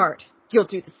you're smart, you'll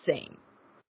do the same.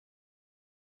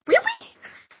 Really?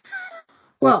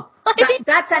 Well,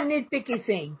 that's a nitpicky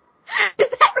thing. Is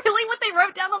that really what they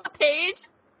wrote down on the page?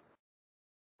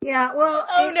 Yeah, well...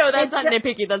 Oh, no, that's not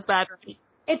nitpicky. That's bad.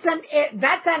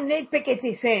 That's a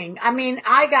nitpicky thing. I mean,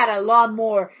 I got a lot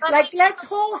more. Let's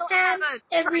hold hands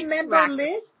and remember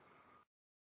Liz.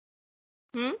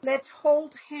 Let's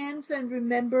hold hands and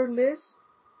remember Liz.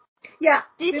 Yeah,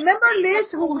 remember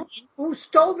Liz who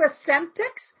stole the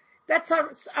Semtex? That's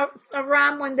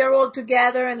around when they're all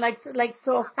together and like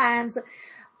so hands.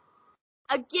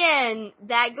 Again,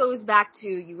 that goes back to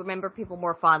you remember people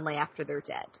more fondly after they're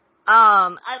dead.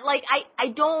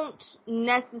 I don't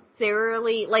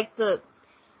necessarily like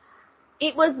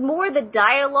it was more the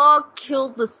dialogue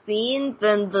killed the scene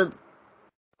than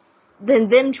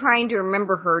them trying to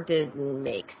remember her didn't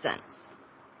make sense.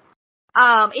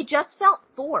 It just felt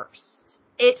forced.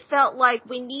 It felt like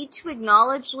we need to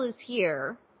acknowledge Liz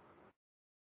here.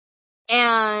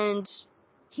 And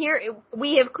here,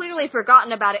 we have clearly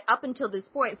forgotten about it up until this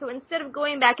point. So instead of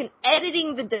going back and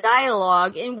editing the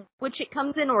dialogue in which it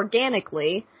comes in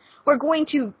organically, we're going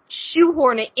to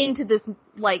shoehorn it into this,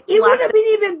 like... It would have been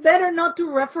even better not to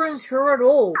reference her at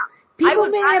all. People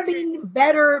may have been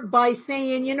better by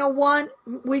saying, you know what,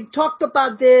 we talked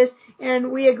about this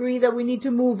and we agree that we need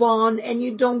to move on, and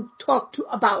you don't talk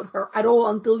about her at all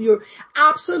until you're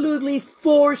absolutely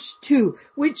forced to,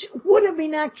 which would have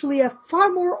been actually a far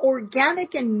more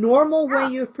organic and normal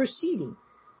way of proceeding.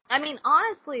 I mean,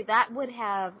 honestly, that would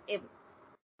have,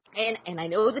 and I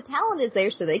know the talent is there,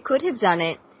 so they could have done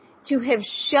it, to have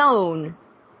shown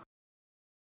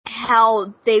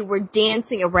how they were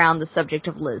dancing around the subject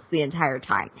of Liz the entire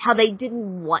time. How they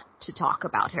didn't want to talk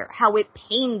about her. How it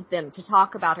pained them to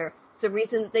talk about her. It's the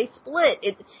reason that they split.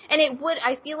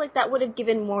 I feel like that would have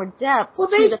given more depth. Well,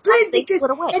 they split because,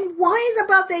 and why is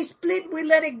about they split, we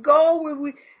let it go,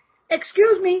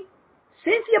 excuse me,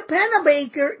 Cynthia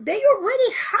Pennebaker, they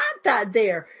already had that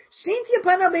there. Cynthia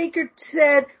Pennebaker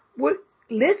said,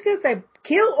 Liz gets a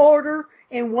kill order,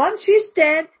 and once she's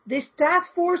dead, this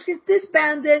task force gets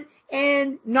disbanded,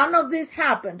 and none of this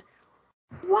happened.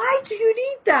 Why do you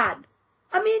need that?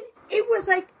 I mean, it was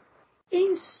like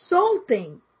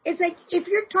insulting. It's like, if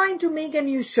you're trying to make a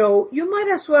new show, you might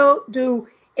as well do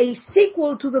a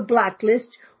sequel to The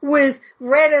Blacklist with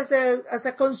Red as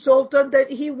a consultant that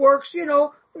he works,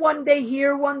 one day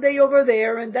here, one day over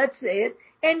there, and that's it,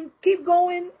 and keep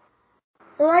going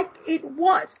like it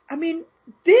was. I mean,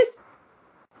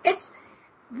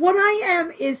 what I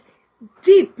am is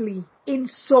deeply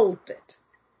insulted.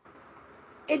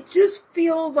 It just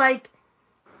feels like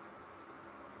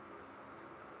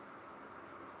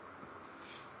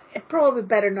it's probably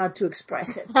better not to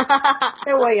express it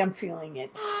the way I'm feeling it.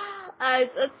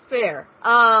 That's fair.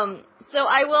 So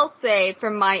I will say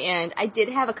from my end, I did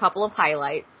have a couple of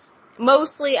highlights.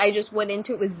 Mostly I just went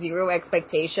into it with zero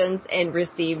expectations and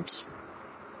received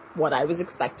what I was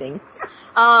expecting.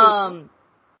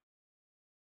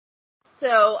 So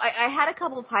I had a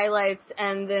couple of highlights,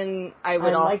 and then I'd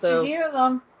like to hear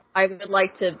them. I would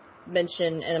like to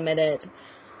mention in a minute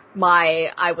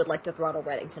I would like to throttle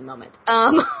Reddington moment.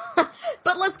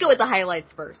 But let's go with the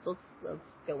highlights first. Let's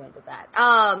go into that.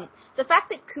 The fact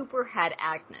that Cooper had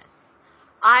Agnes.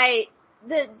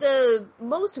 The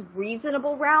most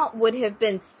reasonable route would have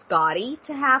been Scotty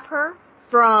to have her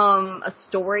from a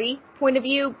story point of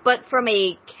view, but from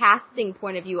a casting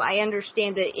point of view, I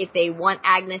understand that if they want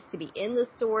Agnes to be in the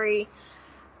story,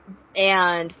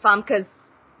 and Famke's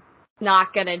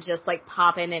not gonna just,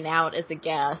 pop in and out as a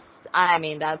guest, I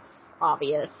mean, that's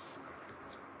obvious.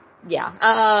 It's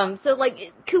Yeah. So,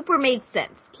 like, Cooper made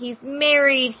sense. He's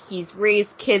married, he's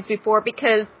raised kids before,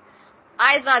 because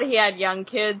I thought he had young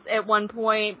kids at one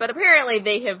point, but apparently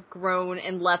they have grown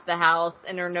and left the house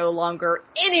and are no longer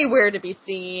anywhere to be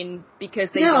seen because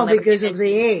they No, because of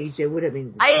the age. It would have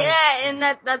been. And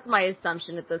that's my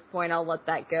assumption at this point. I'll let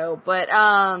that go. But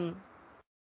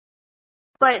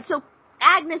so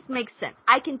Agnes makes sense.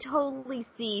 I can totally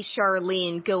see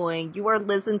Charlene going, "You are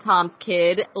Liz and Tom's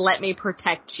kid. Let me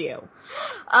protect you."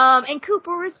 And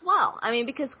Cooper as well. I mean,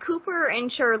 because Cooper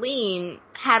and Charlene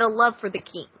had a love for the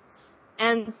Keens.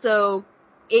 And so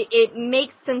it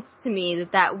makes sense to me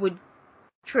that would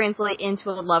translate into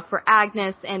a love for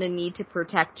Agnes and a need to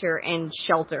protect her and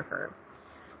shelter her.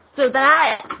 So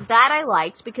that I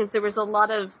liked, because there was a lot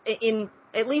of,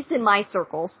 at least in my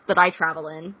circles that I travel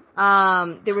in,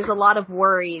 there was a lot of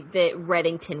worry that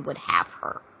Reddington would have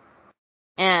her.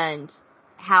 And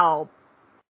how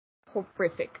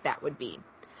horrific that would be.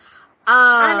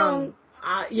 I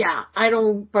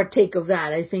don't partake of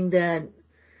that. I think that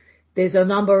there's a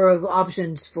number of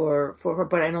options for her,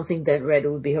 but I don't think that Red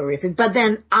would be horrific. But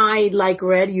then I like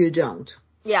Red, you don't.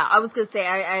 Yeah, I was gonna say,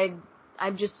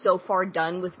 I'm just so far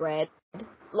done with Red.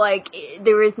 Like,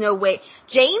 there is no way.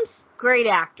 James, great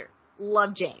actor.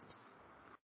 Love James.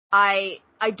 I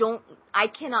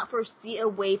cannot foresee a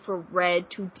way for Red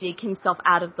to dig himself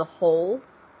out of the hole,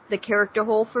 the character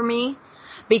hole for me,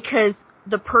 because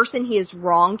the person he has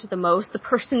wronged the most, the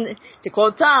person, to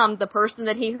quote Tom, the person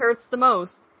that he hurts the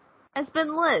most, has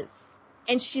been Liz.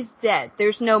 And she's dead.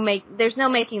 There's no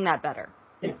making that better.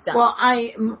 It's done. Well,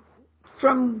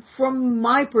 from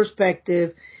my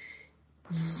perspective,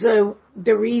 the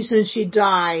reason she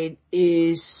died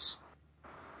is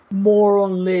more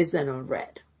on Liz than on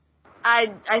Red.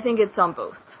 I think it's on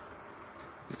both.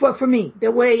 For me,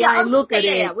 the way I look at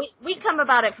it. Yeah, we come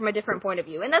about it from a different point of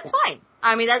view, and that's fine.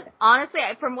 I mean, that honestly,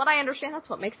 from what I understand, that's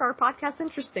what makes our podcast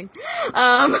interesting.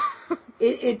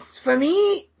 It's for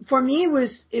me.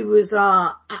 It was.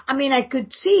 I mean, I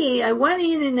could see. I went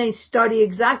in and I studied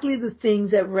exactly the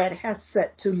things that Red has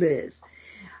said to Liz,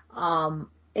 and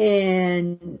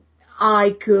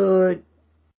I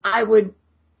would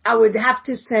have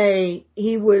to say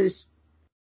he was.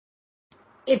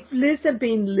 If Liz had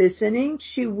been listening,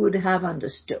 she would have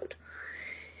understood.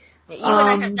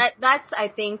 That's, I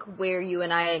think, where you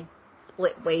and I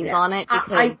split ways on it. Because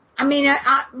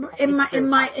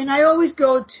I always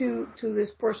go to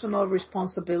this personal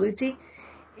responsibility,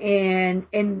 and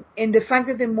the fact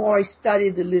that the more I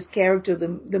study the Liz character,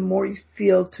 the more it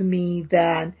feels to me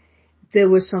that there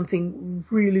was something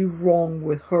really wrong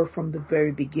with her from the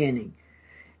very beginning.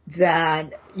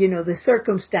 That, the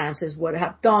circumstances would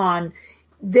have done.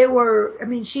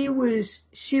 She was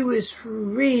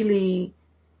really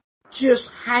just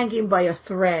hanging by a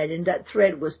thread, and that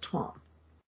thread was Tom.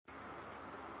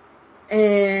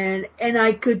 And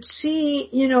I could see,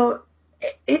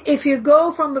 if you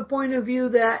go from the point of view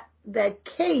that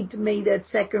Kate made that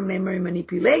second memory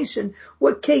manipulation,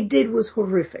 what Kate did was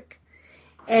horrific.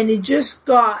 And it just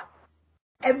got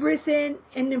everything,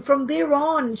 and then from there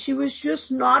on, she was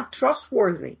just not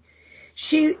trustworthy.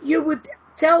 You would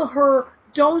tell her,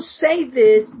 don't say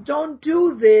this, don't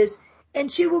do this, and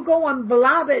she will go and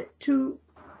blab it to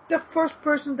the first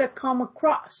person that come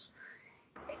across.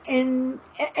 And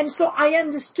so I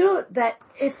understood that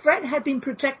if Fred had been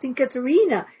protecting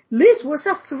Katerina, Liz was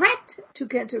a threat to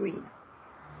Katerina.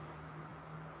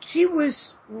 She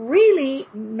was really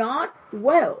not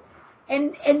well.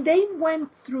 And they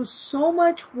went through so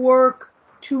much work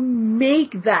to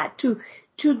make that, to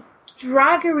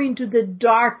drag her into the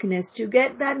darkness, to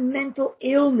get that mental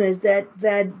illness, that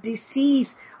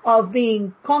disease of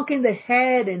being conk in the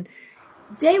head, and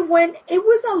it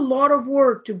was a lot of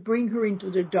work to bring her into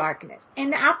the darkness.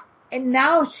 And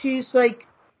now she's like,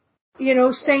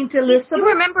 Saint Elizabeth.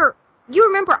 You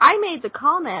remember I made the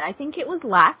comment, I think it was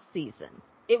last season.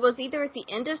 It was either at the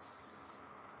end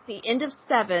of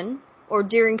 7 or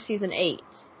during season 8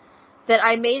 that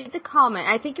I made the comment,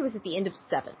 I think it was at the end of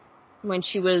 7. When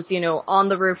she was, on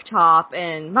the rooftop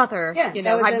and Mother, that was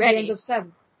I'm at ready, the end of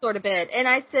 7. sort of bit. And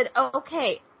I said,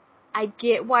 okay, I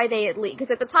get why they at least,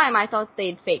 because at the time I thought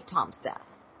they'd faked Tom's death.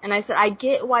 And I said, I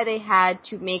get why they had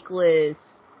to make Liz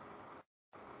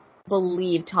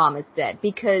believe Tom is dead.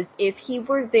 Because if he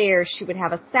were there, she would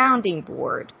have a sounding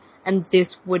board, and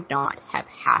this would not have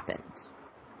happened.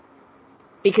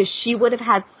 Because she would have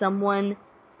had someone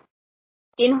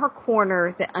in her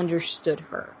corner that understood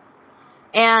her.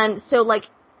 And so, like,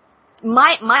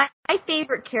 my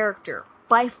favorite character,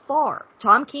 by far,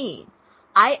 Tom Keene,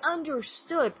 I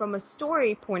understood from a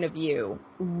story point of view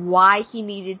why he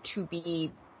needed to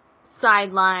be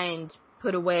sidelined,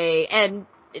 put away, and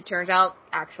it turns out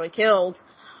actually killed,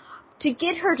 to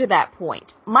get her to that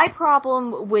point. My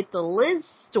problem with the Liz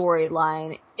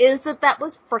storyline is that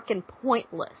was frickin'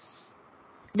 pointless.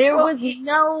 There was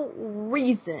no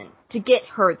reason to get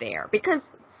her there, because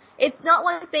it's not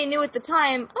like they knew at the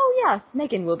time, oh yes,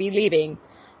 Megan will be leaving.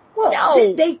 Well,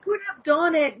 no. They could have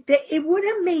done it. It would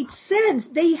have made sense.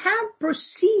 They had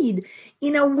proceed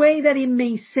in a way that it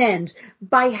made sense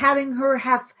by having her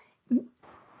have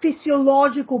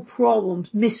physiological problems,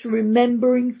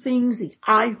 misremembering things, the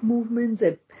eye movements,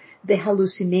 the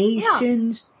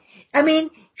hallucinations. Yeah. I mean,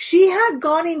 she had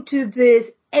gone into this,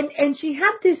 and she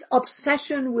had this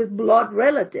obsession with blood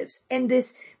relatives and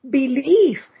this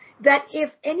belief that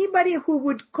if anybody who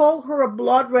would call her a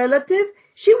blood relative,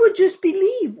 she would just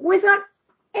believe without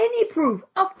any proof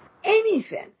of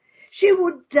anything. She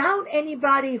would doubt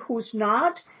anybody who's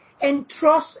not and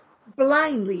trust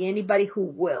blindly anybody who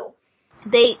will.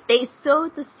 They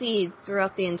sowed the seeds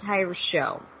throughout the entire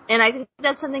show. And I think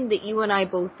that's something that you and I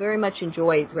both very much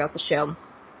enjoy throughout the show,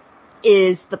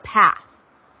 is the path,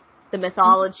 the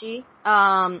mythology.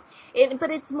 But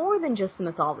it's more than just the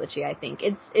mythology, I think.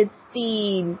 It's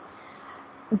the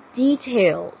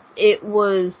details. It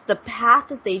was the path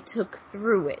that they took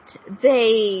through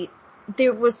it.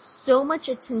 There was so much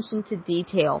attention to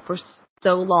detail for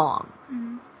so long.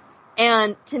 Mm-hmm.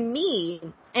 And to me,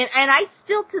 and I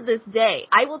still to this day,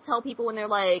 I will tell people when they're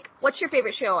like, what's your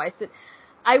favorite show? I said,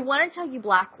 I want to tell you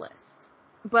Blacklist.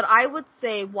 But I would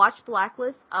say watch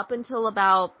Blacklist up until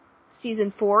about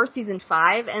season 4, season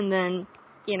 5, and then,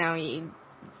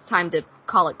 it's time to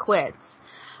call it quits.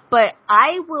 But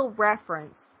I will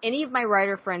reference any of my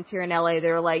writer friends here in LA.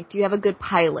 They're like, do you have a good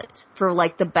pilot for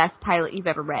like the best pilot you've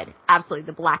ever read? Absolutely.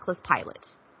 The Blacklist pilot.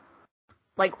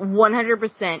 Like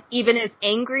 100%. Even as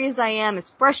angry as I am, as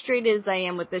frustrated as I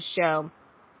am with this show.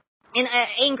 And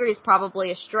angry is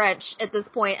probably a stretch at this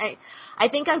point. I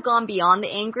think I've gone beyond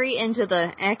the angry into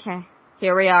the, okay,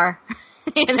 here we are.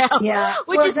 Yeah.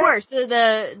 Which is worse.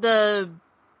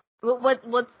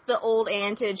 What's the old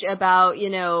adage about,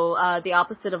 the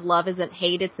opposite of love isn't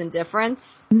hate, it's indifference?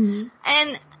 Mm-hmm.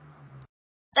 And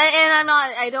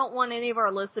I don't want any of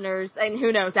our listeners, and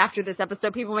who knows, after this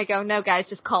episode, people may go, no guys,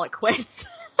 just call it quits.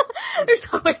 There's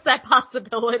always that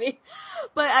possibility.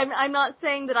 But I'm not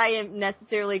saying that I am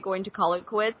necessarily going to call it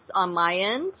quits on my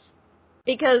end,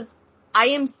 because I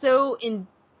am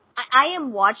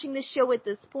watching the show at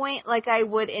this point like I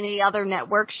would any other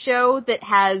network show that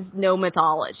has no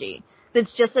mythology.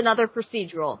 That's just another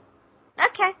procedural.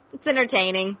 Okay, it's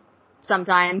entertaining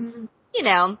sometimes. Mm-hmm.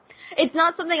 It's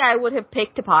not something I would have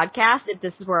picked to podcast if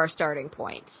this is where our starting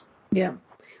point. Yeah.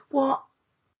 Well,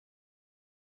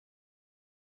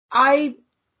 I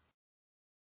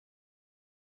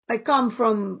come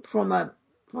from a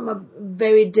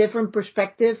very different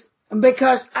perspective,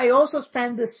 because I also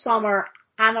spent the summer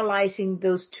analyzing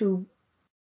those two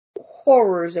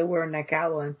horrors that were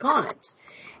Nakalo and Connacht.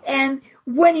 And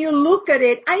when you look at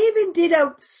it, I even did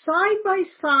a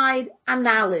side-by-side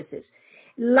analysis,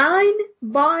 line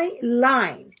by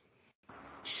line,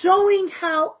 showing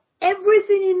how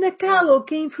everything in Nakalo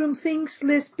came from things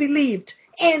Liz believed,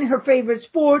 and her favorite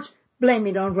sports, blame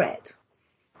it on red.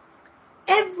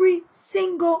 Every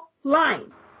single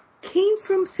line came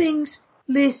from things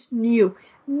Liz knew.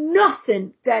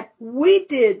 Nothing that we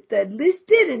did that Liz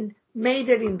didn't made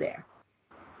it in there.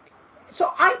 So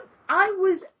I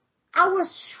was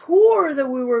sure that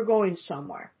we were going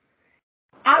somewhere.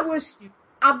 I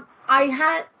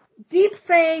had deep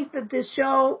faith that this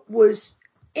show was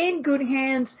in good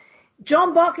hands.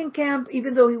 John Buckenkamp,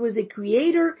 even though he was a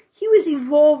creator, he was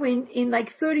evolving in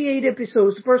like 38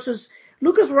 episodes versus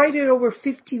Lucas wrote over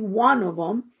 51 of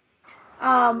them.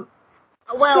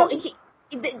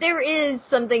 There is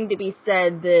something to be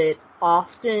said that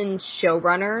often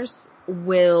showrunners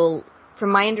will,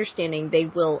 from my understanding, they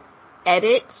will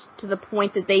edit to the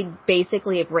point that they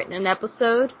basically have written an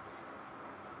episode.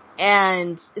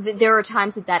 And there are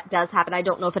times that does happen. I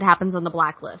don't know if it happens on the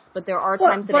Blacklist, but there are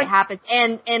times that it happens.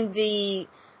 And the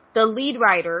lead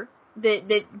writer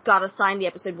that got assigned the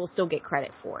episode will still get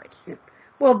credit for it.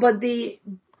 Well, but the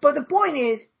point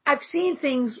is, I've seen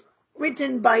things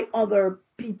written by other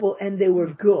people and they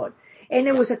were good. And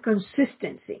it was a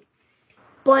consistency.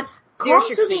 But come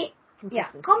to the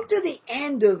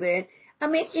end of it. I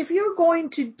mean, if you're going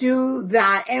to do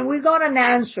that, and we got an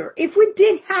answer, if we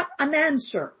did have an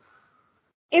answer,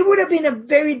 it would have been a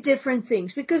very different thing,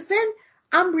 because then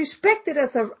I'm respected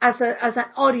as an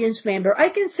audience member. I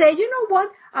can say, you know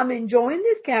what, I'm enjoying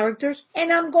these characters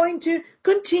and I'm going to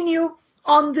continue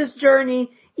on this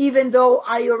journey even though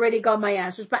I already got my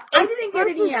answers. But I didn't get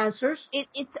any answers.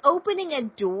 It's opening a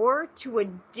door to a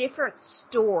different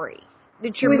story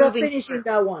that you're without moving finishing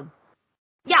through. that one.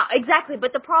 Yeah, exactly.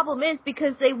 But the problem is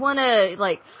because they want to,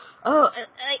 like,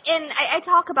 and I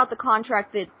talk about the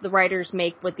contract that the writers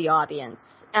make with the audience.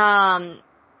 They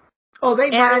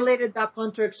violated that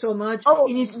contract so much.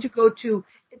 It needs to go to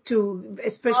a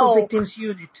special victims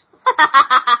unit.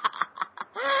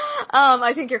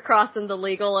 I think you're crossing the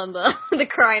legal and the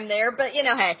crime there, but you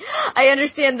know, hey, I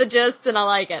understand the gist and I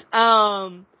like it.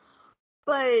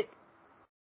 But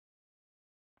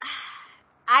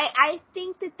I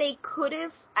think that they could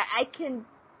have, I can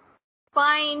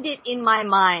find it in my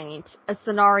mind, a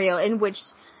scenario in which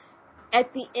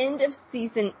at the end of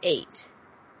season 8,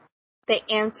 they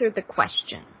answered the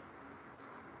question,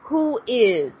 who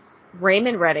is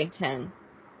Raymond Reddington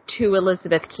to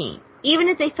Elizabeth Keene? Even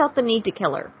if they felt the need to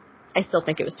kill her. I still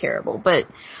think it was terrible, but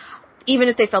even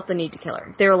if they felt the need to kill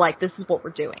her, they were like, this is what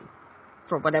we're doing,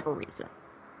 for whatever reason.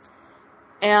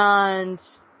 And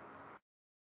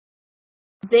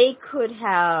they could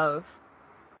have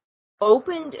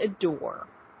opened a door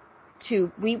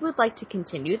to, we would like to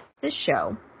continue this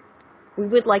show. We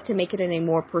would like to make it in a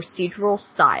more procedural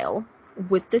style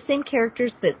with the same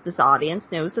characters that this audience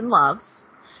knows and loves.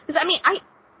 Because, I mean,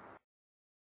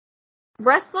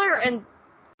 Wrestler, and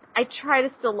I try to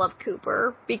still love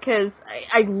Cooper because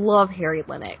I love Harry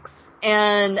Lennox.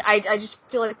 And I just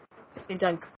feel like they've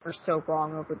done Cooper so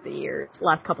wrong over the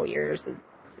last couple years.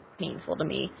 It's painful to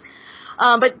me.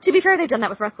 But to be fair, they've done that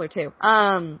with Wrestler too.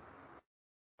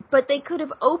 But they could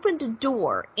have opened a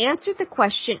door, answered the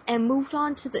question, and moved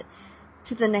on to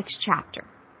the next chapter.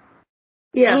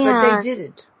 Yeah, but they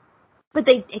didn't. But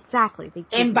they didn't.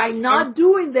 And by not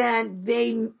doing that,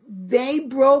 they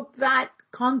broke that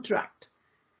contract.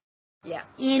 Yes.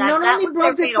 And not only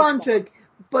broke the contract,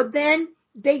 but then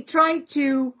they tried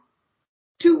to,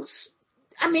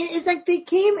 I mean, it's like they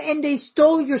came and they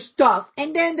stole your stuff,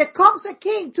 and then the cops that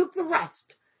came took the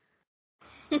rest.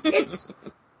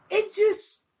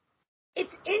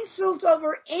 It's insult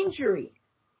over injury.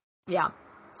 Yeah.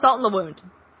 Salt in the wound.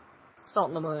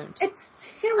 It's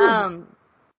terrible.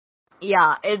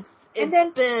 Yeah, it's and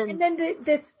then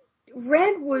the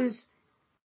Red was,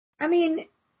 I mean,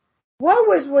 what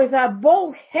was with a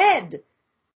bald head?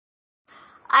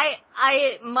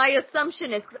 My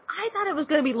assumption is, 'cause I thought it was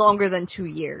going to be longer than 2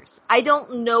 years. I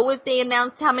don't know if they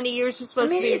announced how many years were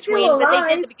supposed to be between, but they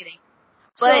did at the beginning.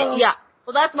 But yeah,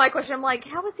 well, that's my question. I'm like,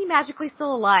 how is he magically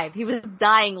still alive? He was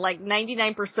dying like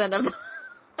 99% of the...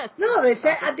 No, they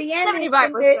said at the end,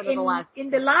 75%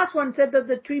 in the last one said that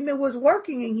the treatment was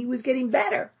working and he was getting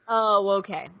better. Oh,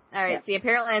 okay. All right. Yeah. See,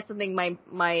 apparently that's something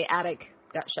my attic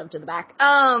got shoved to the back.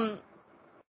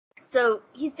 So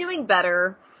he's doing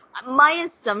better. My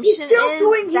assumption is he's still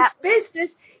doing his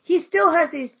business. He still has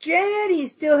his jet. He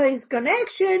still has his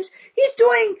connections. He's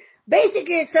doing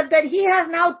basically, except that he has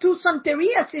now 2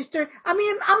 Santeria sisters. I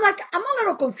mean, I'm a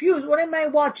little confused. What am I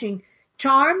watching?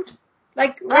 Charmed?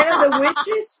 Like Red of the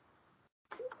Witches?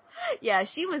 Yeah,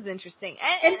 she was interesting.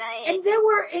 And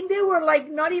they were like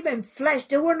not even flesh.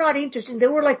 They were not interesting. They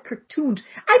were like cartoons.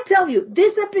 I tell you,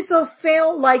 this episode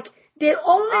felt like the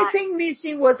only thing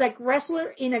missing was like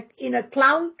Wrestler in a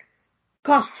clown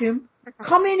costume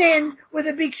coming in with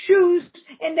the big shoes,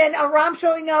 and then Aram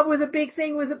showing up with a big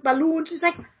thing with the balloons. It's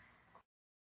like,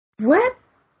 what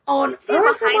on earth am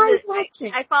I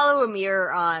watching? I follow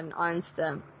Amir on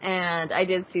Insta, and I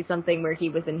did see something where he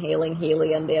was inhaling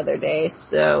helium the other day,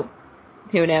 so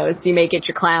who knows? You may get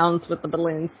your clowns with the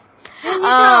balloons.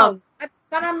 And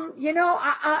but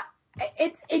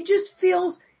it just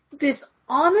feels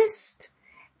dishonest.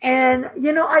 And,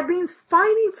 I've been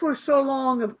fighting for so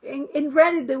long. In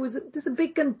Reddit, there's a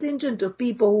big contingent of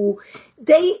people who,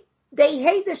 they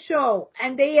hate the show,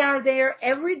 and they are there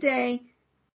every day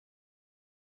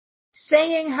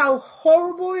saying how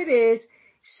horrible it is,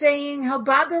 saying how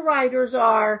bad the writers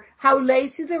are, how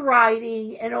lazy the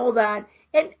writing, and all that.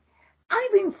 And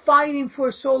I've been fighting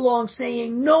for so long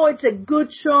saying, no, it's a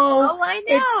good show. Oh, I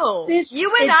know.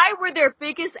 You and I were their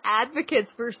biggest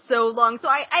advocates for so long. So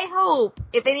I hope,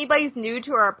 if anybody's new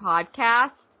to our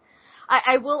podcast,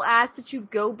 I will ask that you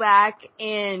go back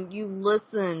and you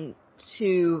listen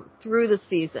through the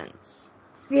seasons.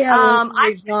 Yeah,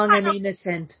 we're young and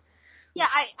innocent. Yeah,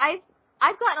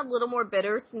 I've gotten a little more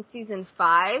bitter since season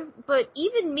 5, but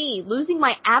even me, losing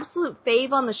my absolute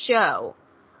fave on the show,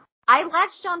 I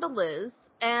latched onto Liz,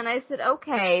 and I said,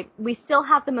 okay, we still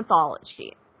have the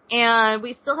mythology, and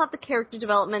we still have the character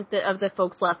development of the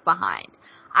folks left behind.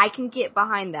 I can get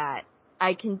behind that.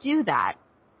 I can do that.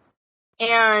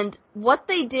 And what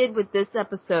they did with this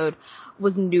episode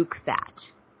was nuke that.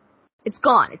 It's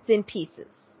gone. It's in pieces.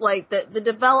 Like, the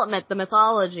development, the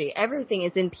mythology, everything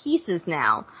is in pieces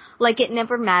now. Like, it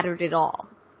never mattered at all.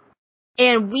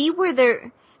 And we were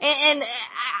there, and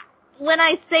when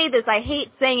I say this, I hate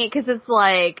saying it because it's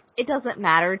like, it doesn't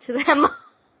matter to them.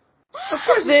 Of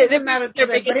course it doesn't matter to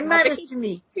them, but it matters to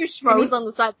me. Two schmoes on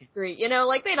the side of the street, you know,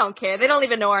 like, they don't care. They don't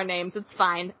even know our names. It's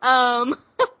fine. But...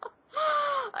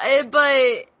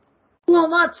 Well,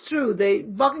 that's true.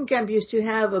 Buckingham used to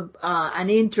have an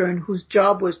intern whose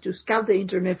job was to scout the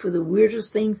internet for the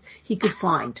weirdest things he could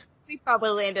find. We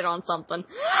probably landed on something.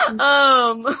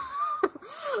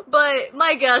 But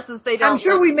my guess is they don't. I'm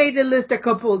sure we made the list a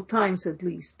couple of times at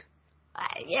least.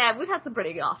 Yeah, we've had some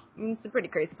pretty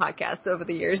crazy podcasts over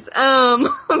the years. I've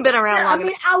been around long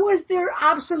enough. I was their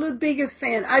absolute biggest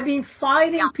fan. I've been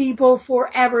fighting people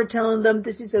forever, telling them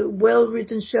this is a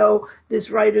well-written show, these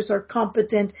writers are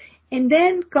competent. And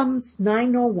then comes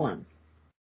 901.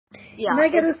 Yeah. And I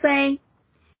gotta say,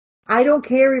 I don't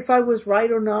care if I was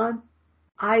right or not.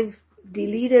 I've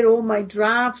deleted all my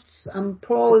drafts. I'm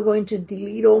probably going to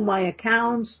delete all my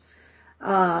accounts.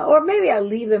 Or maybe I'll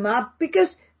leave them up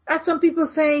because, as some people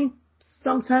saying,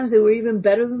 sometimes they were even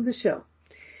better than the show.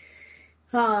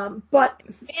 But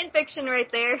fan fiction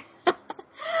right there.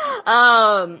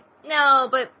 No,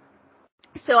 but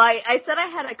so I said I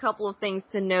had a couple of things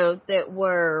to note that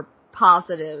were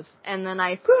positive, and then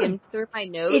I skimmed through my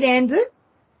notes. It ended?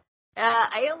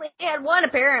 I only had one,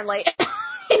 apparently.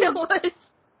 It was...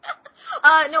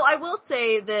 no, I will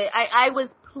say that I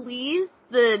was pleased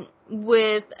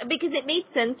because it made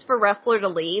sense for Wrestler to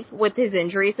leave with his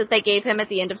injuries that they gave him at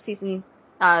the end of season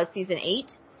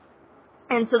 8.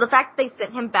 And so the fact that they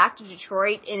sent him back to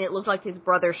Detroit and it looked like his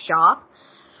brother's shop,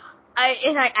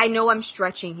 I know I'm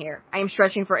stretching here. I am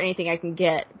stretching for anything I can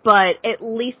get, but at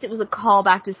least it was a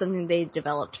callback to something they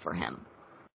developed for him.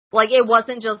 Like, it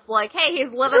wasn't just like, hey, he's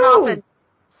living off in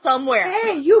somewhere.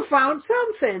 Hey, you found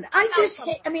something. I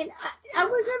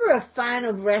was never a fan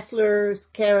of Wrestler's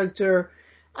character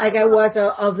like I was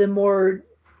of the more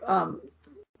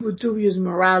dubious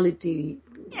morality,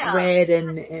 Red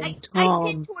and Tom.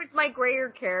 I tend towards my grayer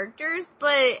characters,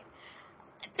 but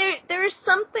there's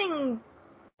something...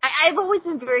 I've always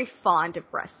been very fond of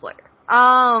Wrestler.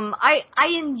 I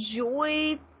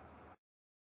enjoy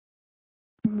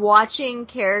watching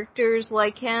characters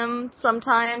like him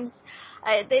sometimes.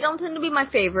 They don't tend to be my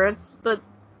favorites, but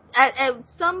at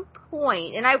some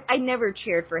point, and I never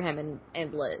cheered for him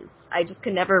and Liz. I just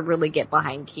could never really get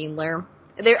behind Keendler.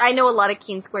 I know a lot of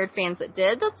Keen Squared fans that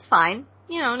did. That's fine.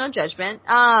 You know, no judgment.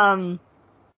 I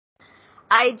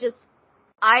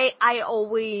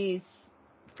always,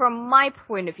 from my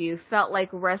point of view, felt like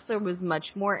Wrestler was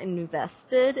much more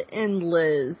invested in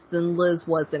Liz than Liz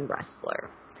was in Wrestler.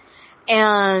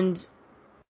 And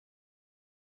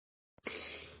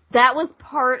that was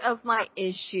part of my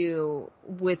issue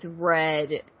with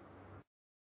Red's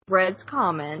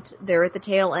comment there at the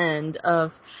tail end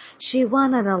of, she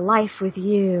wanted a life with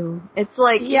you. It's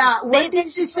like... Yeah, when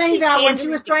did she say that? When she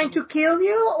was trying to kill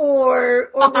you? Or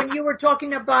when you were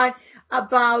talking about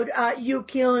you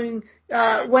killing...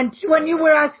 when you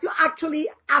were actually,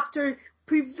 after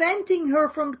preventing her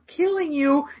from killing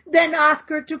you, then ask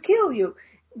her to kill you.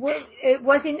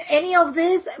 Was in any of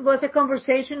this, was a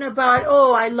conversation about,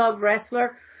 oh, I love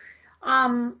Wrestler?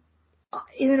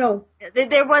 You know.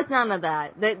 There was none of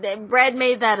that. Brad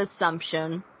made that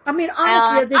assumption. I mean,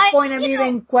 honestly, at this point, I'm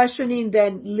even questioning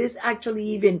that Liz actually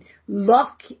even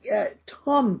loved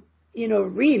Tom, you know,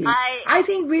 really. I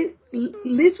think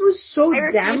Liz was so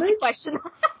damaged. I refuse to question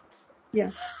that.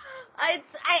 Yeah.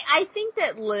 I think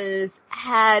that Liz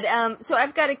had, so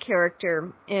I've got a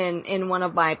character in one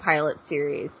of my pilot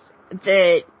series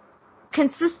that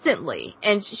consistently,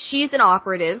 and she's an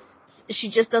operative, she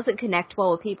just doesn't connect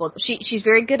well with people. She's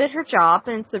very good at her job,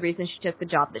 and it's the reason she took the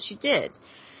job that she did.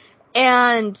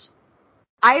 And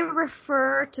I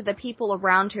refer to the people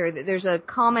around her, that there's a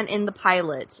comment in the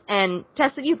pilot, and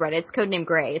Tessa, you've read it, it's Codename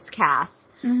Grey, it's Cass.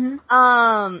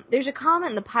 Mm-hmm. There's a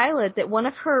comment in the pilot that one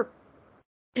of her,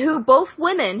 both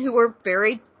women who were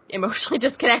very emotionally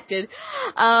disconnected,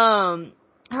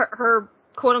 her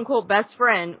quote-unquote best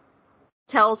friend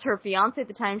tells her fiancé at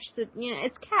the time, she said, you know,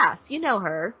 it's Cass, you know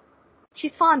her.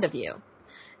 She's fond of you.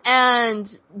 And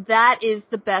that is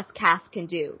the best Cass can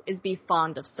do, is be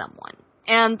fond of someone.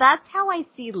 And that's how I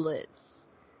see Liz.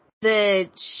 That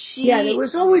she... Yeah, there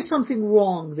was always something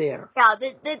wrong there. Yeah,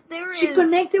 there is... She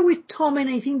connected with Tom, and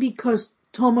I think because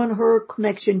Tom and her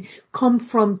connection come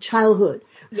from childhood.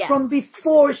 Yes. From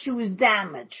before she was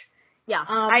damaged. Yeah.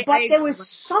 But there was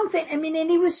something, I mean, and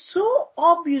it was so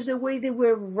obvious the way they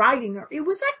were writing her. It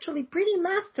was actually pretty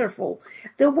masterful.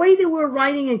 The way they were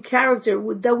writing a character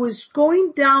that was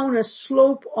going down a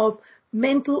slope of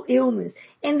mental illness.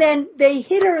 And then they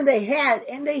hit her in the head,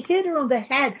 and they hit her on the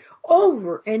head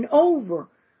over and over.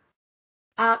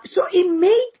 So it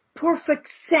made perfect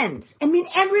sense. I mean,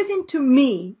 everything to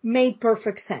me made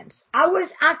perfect sense. I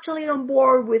was actually on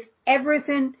board with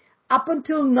everything up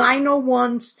until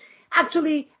 901's.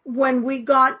 Actually,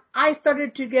 I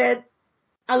started to get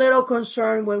a little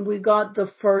concerned when we got the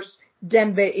first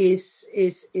Dembe is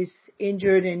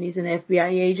injured and he's an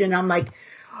FBI agent. I'm like,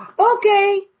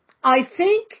 okay, I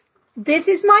think this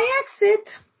is my exit.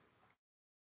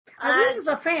 This is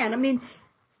a fan. I mean,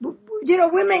 you know,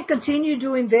 we may continue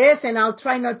doing this, and I'll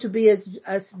try not to be as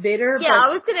bitter. Yeah, but, I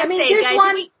was gonna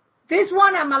say, this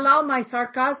one, I'm allowed my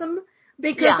sarcasm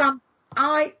because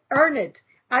I earn it.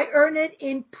 I earn it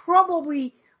in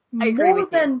probably more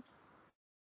than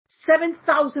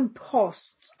 7,000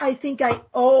 posts. I think I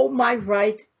owe my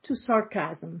right to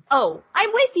sarcasm. Oh,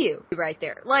 I'm with you right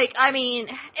there. Like, I mean,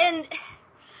 and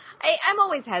I'm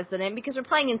always hesitant because we're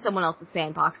playing in someone else's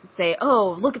sandbox to say,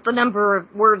 oh, look at the number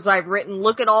of words I've written,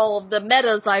 look at all of the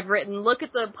metas I've written, look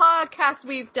at the podcasts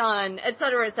we've done, et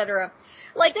cetera, et cetera.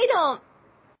 Like, they don't,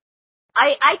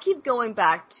 I keep going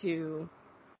back to,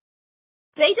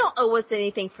 they don't owe us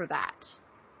anything for that.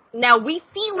 Now, we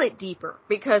feel it deeper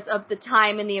because of the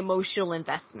time and the emotional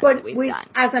investment that we've done.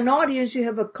 As an audience, you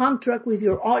have a contract with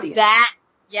your audience.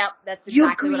 That's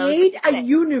exactly what I was You create a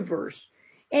universe.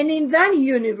 And in that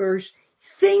universe,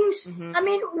 things, I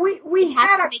mean, we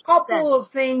had a couple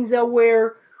of things that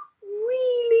were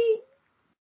really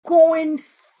going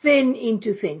thin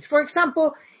into things. For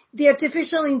example, the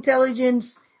artificial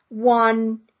intelligence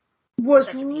one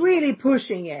was really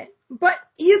pushing it. But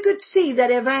you could see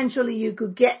that eventually you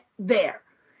could get there.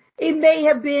 It may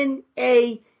have been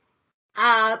a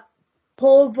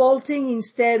pole vaulting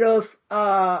instead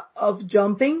of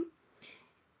jumping.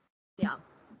 Yeah.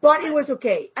 But it was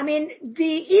okay. I mean,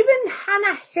 even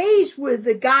Hannah Hayes with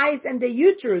the guys and the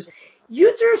uterus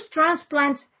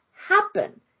transplants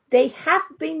happen. They have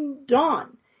been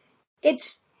done.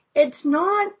 It's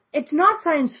not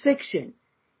science fiction.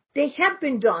 They have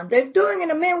been done. They're doing it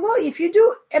in a man. Well, if you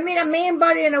do, I mean, a man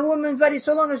body and a woman's body,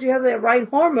 so long as you have the right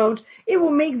hormones, it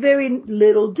will make very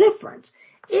little difference.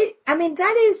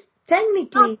 That is technically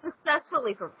not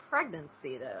successfully for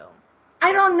pregnancy, though.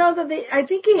 I don't know that I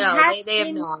think it has they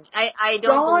been have not. I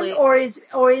don't believe,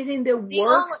 or is in the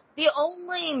works. The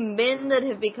only men that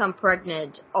have become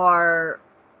pregnant are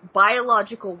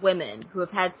biological women who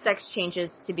have had sex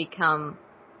changes to become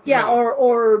men.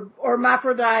 or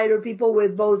hermaphrodite or people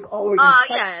with both organs.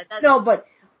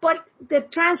 But the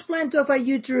transplant of a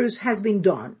uterus has been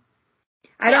done.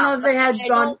 I don't know if they had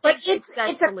done, but it's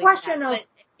a question of.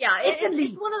 Yeah,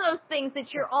 it's one of those things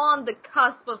that you're on the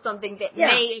cusp of something that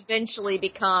may eventually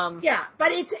become. Yeah,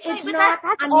 but it's not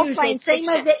unusual. Same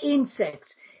as the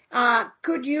insects.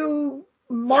 Could you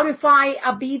modify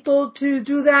a beetle to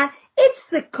do that? It's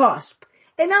the cusp,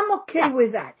 and I'm okay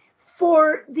with that.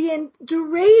 For the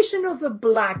duration of the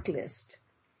blacklist,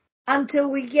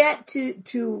 until we get to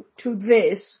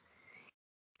this,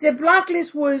 the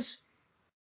blacklist was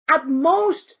at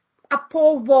most a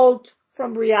pole vault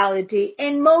from reality,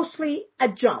 and mostly a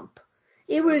jump.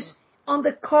 It was on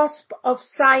the cusp of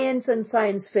science and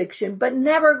science fiction, but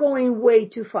never going way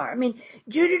too far. I mean,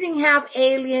 you didn't have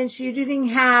aliens, you didn't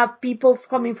have people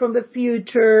coming from the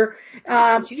future,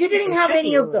 you didn't have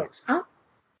any of those. Huh?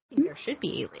 I think there should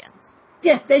be aliens.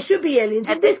 Yes, there should be aliens.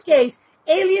 In this case,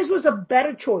 aliens was a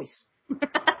better choice.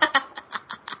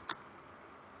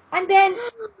 And then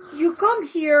you come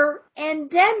here, and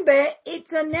Dembe,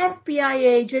 it's an FBI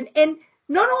agent, and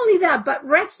not only that, but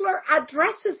Wrestler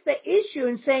addresses the issue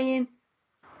and saying,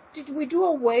 did we do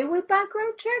away with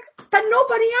background checks? But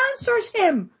nobody answers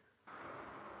him.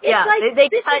 It's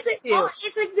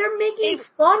it's like they're making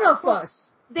fun of us.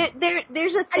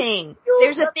 There's a thing.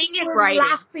 There's a thing in writing.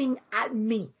 Laughing at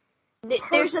me.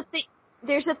 There's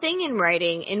a thing in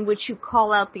writing in which you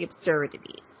call out the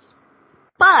absurdities.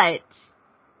 But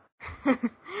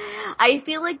I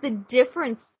feel like the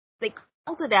difference, they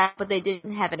called it out, but they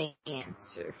didn't have any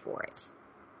answer for it.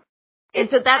 And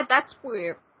so that's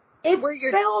where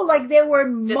you're felt like they were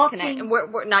mocking. And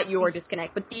we're not your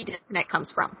disconnect, but the disconnect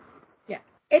comes from. Yeah.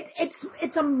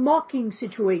 It's a mocking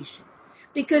situation.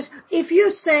 Because if you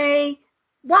say,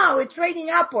 wow, it's rating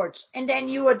upwards, and then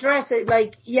you address it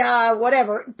like, yeah,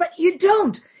 whatever, but you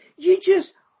don't. You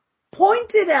just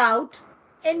point it out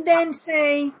and then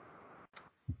say,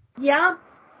 yeah,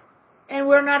 and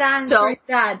we're not answering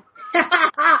that.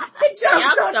 It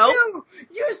jumps on so. you.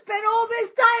 You spent all this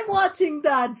time watching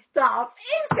that stuff.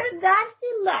 Isn't that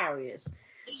hilarious?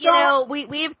 You know,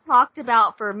 we've talked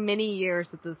about for many years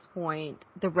at this point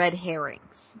the red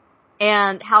herrings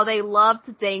and how they love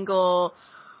to dangle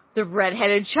the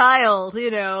redheaded child,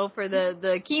 you know, for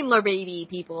the Keemler baby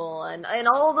people and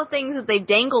all the things that they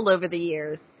dangled over the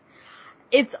years.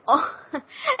 It's all, and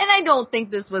I don't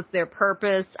think this was their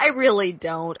purpose. I really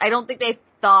don't. I don't think they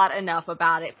thought enough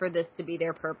about it for this to be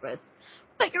their purpose.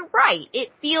 But you're right.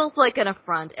 It feels like an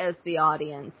affront as the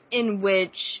audience in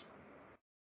which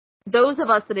those of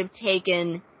us that have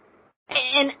taken,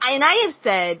 and I have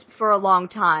said for a long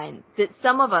time that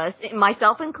some of us,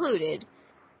 myself included,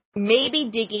 may be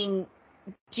digging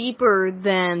deeper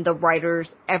than the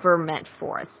writers ever meant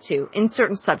for us to in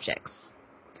certain subjects.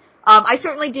 I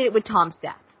certainly did it with Tom's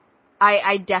death.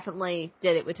 I definitely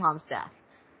did it with Tom's death.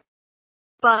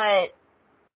 But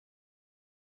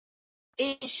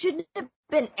it shouldn't have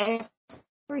been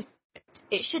every subject.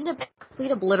 It shouldn't have been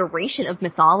complete obliteration of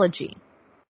mythology.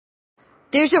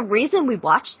 There's a reason we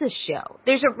watch this show.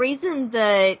 There's a reason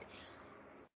that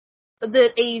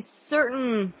a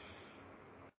certain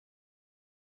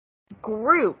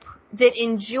group that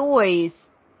enjoys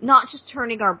not just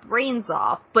turning our brains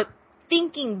off, but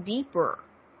thinking deeper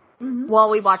while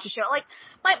we watch a show. Like,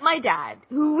 my dad,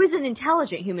 who is an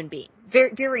intelligent human being,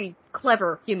 very, very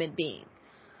clever human being,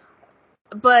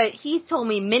 but he's told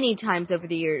me many times over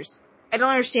the years, I don't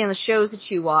understand the shows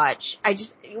that you watch.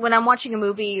 When I'm watching a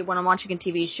movie, when I'm watching a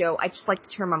TV show, I just like to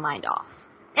turn my mind off.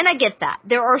 And I get that.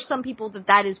 There are some people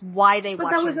that is why they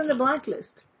watch. But that was on the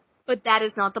blacklist. But that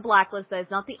is not the blacklist. That is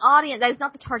not the audience. That is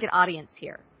not the target audience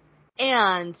here.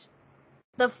 And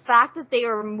the fact that they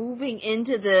are moving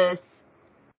into this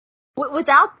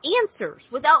without answers,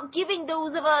 without giving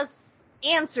those of us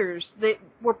answers that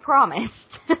were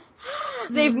promised.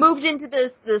 They've moved into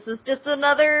this. This is just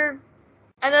another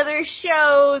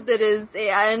show that is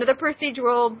another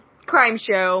procedural crime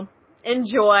show.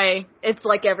 Enjoy. It's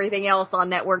like everything else on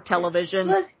network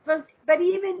television. But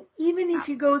even if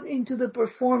you go into the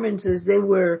performances, they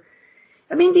were,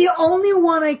 I mean, the only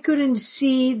one I couldn't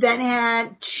see that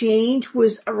had change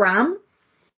was Aram.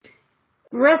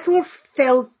 Wrestler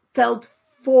felt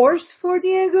forced for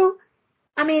Diego.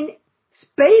 I mean,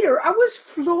 Spader, I was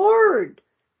floored.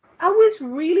 I was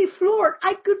really floored.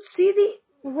 I could see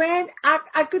the red,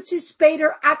 I could see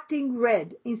Spader acting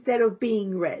red instead of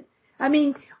being red. I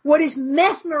mean, what is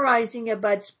mesmerizing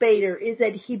about Spader is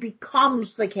that he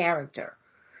becomes the character.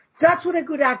 That's what a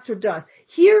good actor does.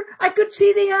 Here, I could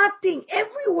see the acting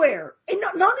everywhere. And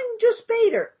not in just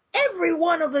Spader. Every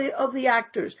one of the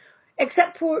actors.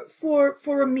 Except for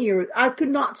Amir. I could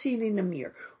not see it in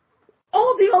Amir.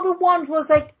 All the other ones was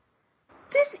like,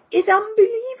 this is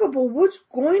unbelievable. What's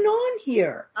going on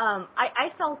here?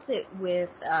 I felt it with,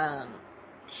 I'm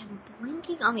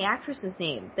blanking on the actress's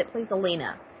name that plays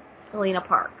Elena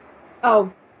Park.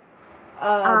 Oh.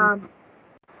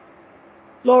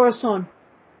 Laura Son.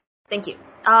 Thank you.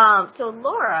 So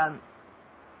Laura,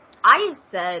 I have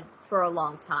said for a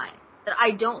long time that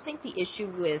I don't think the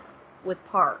issue with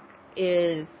Park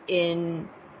is in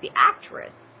the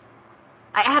actress.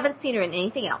 I haven't seen her in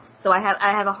anything else, so I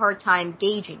have a hard time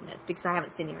gauging this because I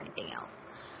haven't seen her in anything else.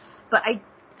 But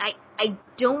I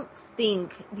don't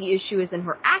think the issue is in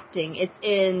her acting. It's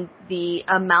in the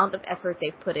amount of effort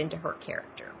they've put into her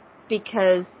character.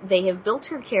 Because they have built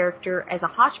her character as a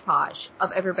hodgepodge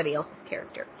of everybody else's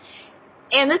character.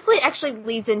 And this actually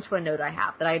leads into a note I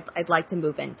have that I'd like to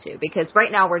move into. Because right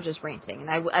now we're just ranting. And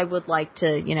I would like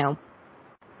to,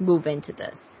 move into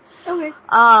this. Okay.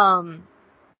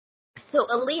 So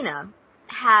Alina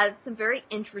had some very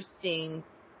interesting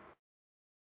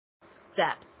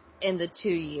steps in the 2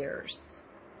 years.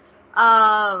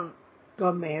 Got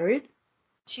married?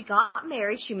 She got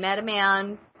married. She met a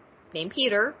man named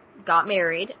Peter, got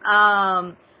married.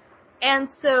 And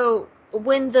so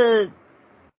when the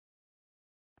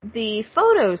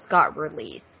photos got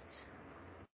released,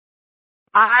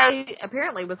 I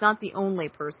apparently was not the only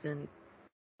person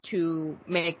to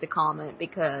make the comment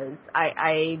because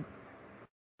I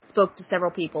spoke to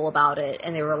several people about it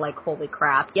and they were like, holy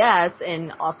crap, yes,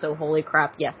 and also holy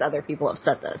crap, yes, other people have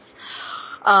said this,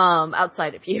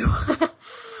 outside of you.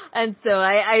 And so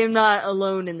I am not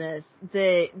alone in this.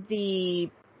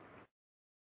 The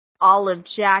olive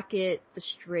jacket, the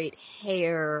straight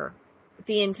hair,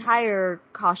 the entire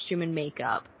costume and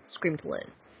makeup screamed Liz,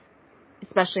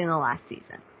 especially in the last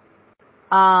season.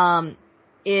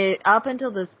 Up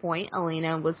until this point,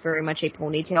 Alina was very much a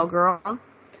ponytail girl.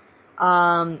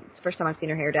 It's the first time I've seen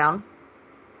her hair down,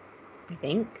 I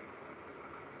think.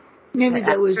 Maybe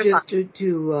that was just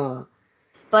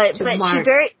But mark.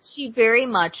 she very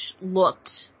much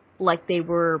looked like they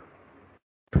were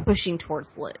pushing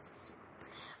towards Liz.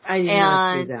 I did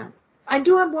not see that. I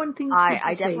do have one thing.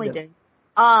 I definitely did.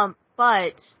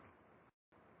 But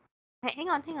hang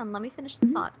on. Let me finish the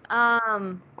thought.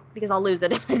 Because I'll lose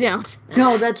it if I don't.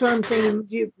 No, that's what I'm saying.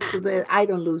 So that I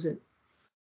don't lose it.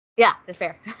 Yeah, that's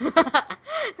fair.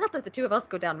 Not that the two of us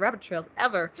go down rabbit trails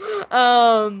ever.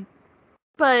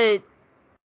 But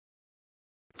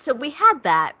so we had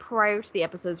that prior to the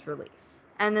episode's release,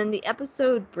 and then the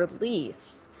episode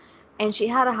released, and she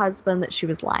had a husband that she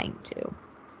was lying to.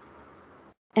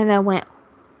 And I went,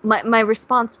 my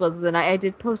response was, and I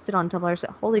did post it on Tumblr, I said,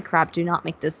 holy crap, do not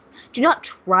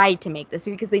try to make this,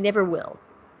 because they never will.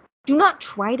 Do not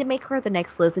try to make her the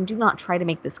next Liz, and do not try to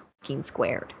make this king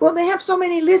squared. Well, they have so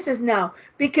many Liz's now,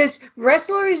 because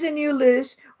Wrestler is a new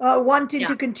Liz, wanting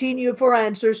to continue for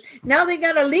answers. Now they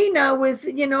got Alina with,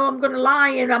 I'm going to lie,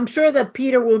 and I'm sure that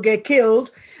Peter will get killed.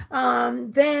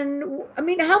 Then, I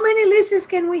mean, how many Liz's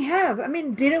can we have? I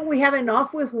mean, didn't we have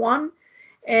enough with one?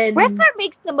 And Wrestler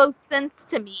makes the most sense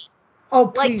to me. Oh,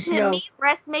 please, to me,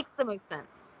 Wrest makes the most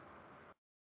sense.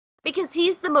 Because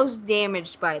he's the most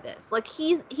damaged by this. Like,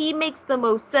 he makes the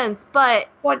most sense, but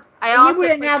I also he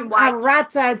wouldn't have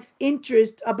Ratsad's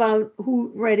interest about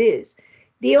who Red is.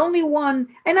 The only one,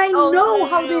 and I know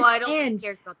how this I don't ends. think he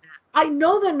cares about that. I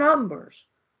know the numbers.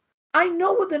 I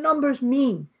know what the numbers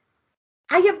mean.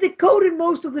 I have decoded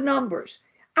most of the numbers.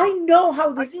 I know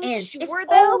how this ends. Sure,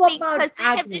 it's though? all because about they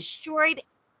have destroyed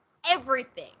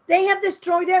everything. They have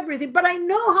destroyed everything, but I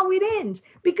know how it ends,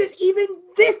 because even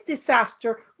this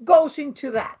disaster goes into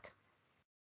that.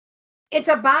 It's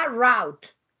a bad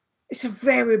route. It's a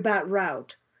very bad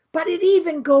route, but it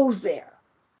even goes there.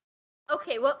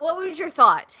 Okay, what was your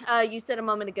thought? You said a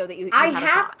moment ago that you I had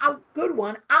have a good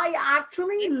one. I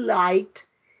actually liked,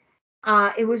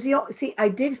 I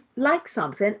did like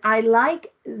something. I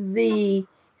like the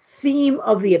theme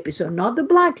of the episode, not the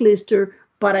blacklister,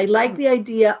 but I like the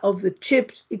idea of the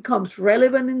chips. It comes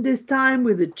relevant in this time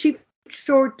with the chip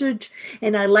shortage,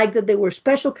 and I like that they were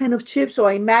special kind of chips, so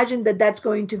I imagine that that's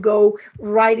going to go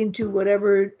right into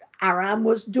whatever Aram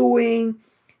was doing.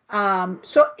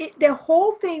 The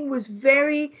whole thing was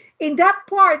very, in that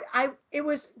part, it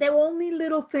was the only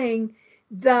little thing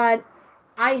that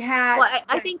I had. Well,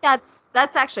 I think that's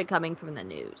actually coming from the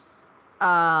news,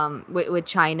 with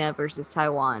China versus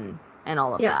Taiwan and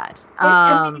all of that.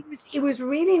 I mean, it was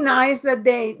really nice that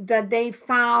they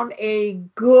found a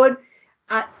good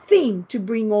theme to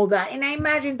bring all that, and I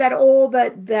imagine that all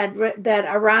that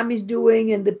Aram is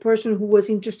doing, and the person who was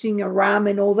interested in Aram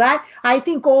and all that, I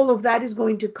think all of that is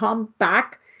going to come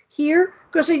back here,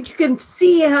 because you can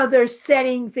see how they're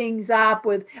setting things up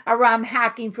with Aram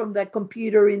hacking from the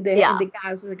computer in the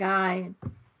house of the guy.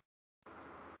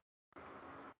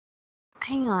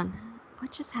 Hang on,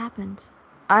 what just happened?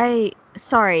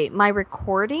 Sorry, my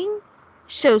recording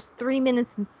shows 3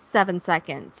 minutes and 7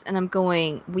 seconds, and I'm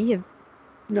going,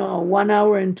 No, 1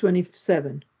 hour and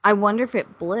 27. I wonder if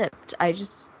it blipped.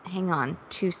 Hang on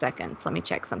 2 seconds. Let me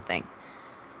check something.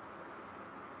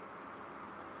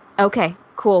 Okay,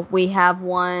 cool. We have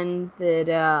one that,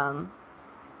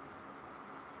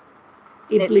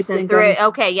 it sent through.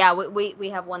 Okay, yeah, we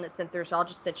have one that sent through, so I'll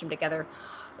just stitch them together.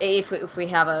 If we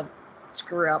have a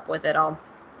screw up with it, I'll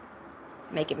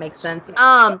make it make sense.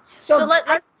 So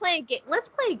let's play a game. Let's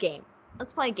play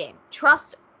a game.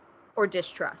 Trust or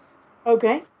distrust.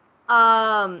 Okay.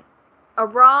 Aram,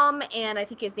 and I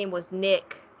think his name was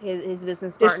Nick, his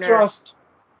business partner. Distrust.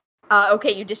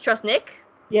 Okay, you distrust Nick?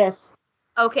 Yes.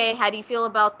 Okay, how do you feel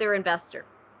about their investor?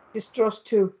 Distrust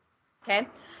too. Okay.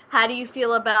 How do you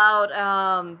feel about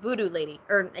Voodoo Lady?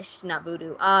 Or, not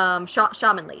Voodoo,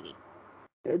 Shaman Lady?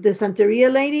 The Santeria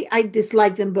Lady? I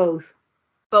dislike them both.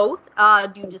 Both?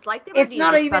 Do you dislike them? It's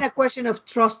not even a question of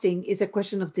trusting. It's a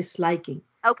question of disliking.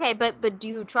 Okay, but do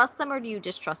you trust them or do you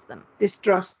distrust them?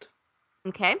 Distrust.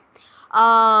 Okay.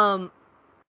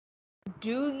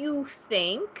 Do you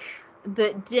think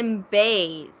that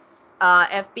Dimbei's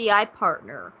FBI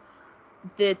partner,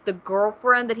 that the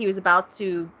girlfriend that he was about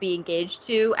to be engaged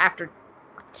to after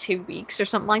 2 weeks or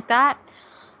something like that,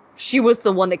 she was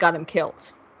the one that got him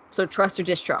killed? So trust or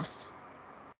distrust?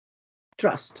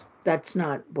 Trust. That's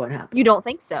not what happened. You don't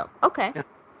think so? Okay. No.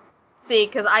 See,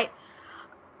 because I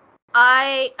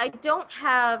don't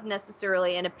have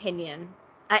necessarily an opinion.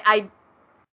 I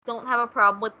don't have a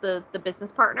problem with the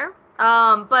business partner.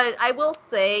 But I will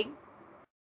say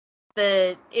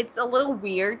that it's a little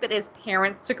weird that his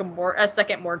parents took a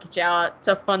second mortgage out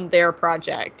to fund their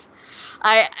project.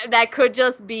 That could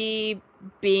just be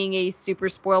being a super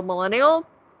spoiled millennial.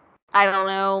 I don't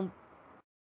know.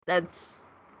 That's,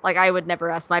 like, I would never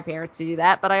ask my parents to do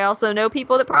that, but I also know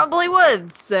people that probably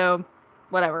would, so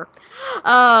whatever.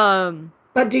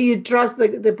 But do you trust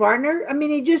the partner? I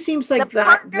mean, it just seems The like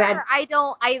partner,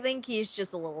 I think he's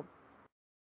just a little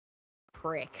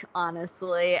prick,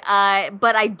 honestly.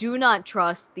 But I do not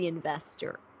trust the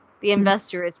investor. The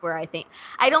investor is where I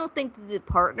don't think the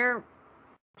partner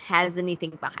has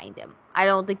anything behind him. I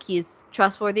don't think he's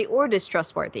trustworthy or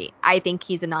distrustworthy. I think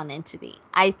he's a non-entity.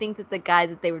 I think that the guy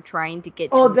that they were trying to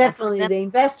get to definitely the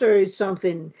investor is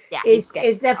something, is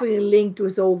definitely linked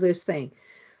with all this thing.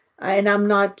 And I'm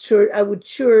not sure, I would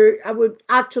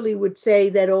actually say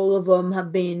that all of them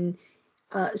have been,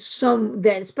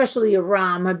 especially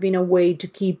Aram, have been a way to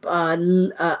keep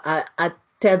a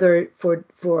tether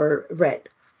for Red.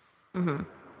 Mm-hmm.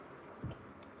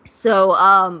 So,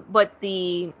 but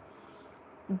the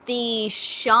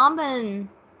shaman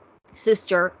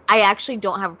sister, I actually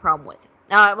don't have a problem with.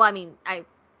 Well, I mean,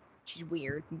 she's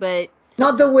weird, but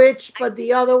not the witch, but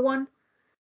the other one.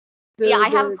 I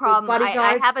have a problem.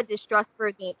 I have a distrust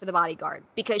for the bodyguard,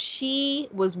 because she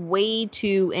was way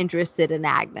too interested in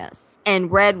Agnes,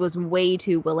 and Red was way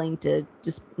too willing to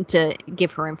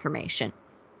give her information.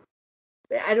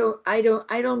 I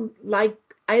don't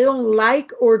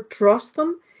like or trust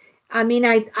them. I mean,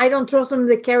 I don't trust them,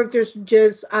 the characters,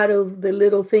 just out of the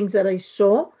little things that I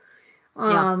saw.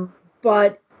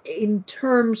 But in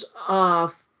terms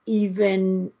of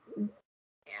even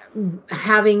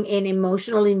having an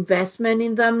emotional investment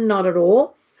in them, not at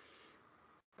all.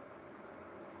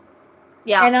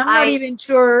 Yeah. And I'm not even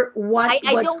sure what's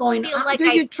going on. Like Do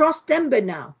you trust Dembe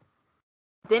now?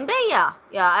 Dembe, yeah.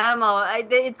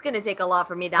 It's going to take a lot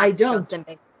for me not to trust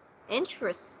Dembe.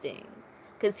 Interesting.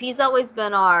 Because he's always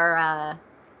been our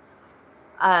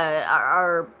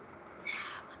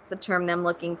what's the term I'm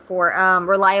looking for?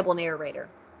 Reliable narrator.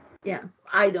 Yeah,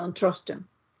 I don't trust him.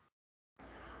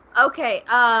 Okay,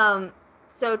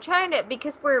 so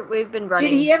because we've been running.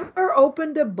 Did he ever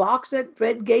open the box that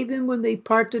Red gave him when they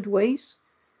parted ways?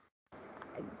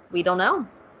 We don't know.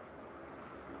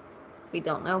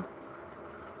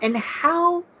 And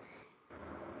how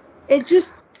it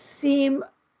just seemed,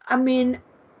 I mean,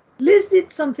 Liz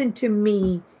did something to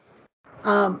me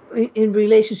in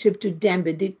relationship to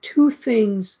Dembe, did two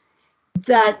things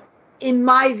that, in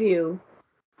my view,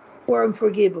 were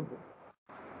unforgivable.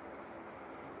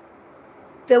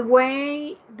 The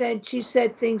way that she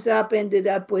set things up ended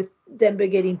up with Dembe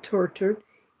getting tortured,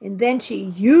 and then she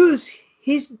used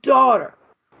his daughter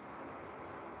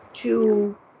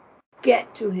to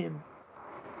get to him.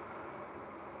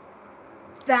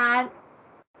 That,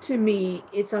 to me,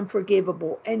 is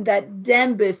unforgivable. And that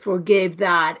Dembe forgave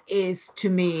that is, to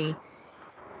me...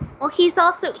 Well, he's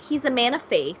a man of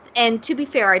faith. And to be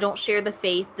fair, I don't share the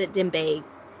faith that Dembe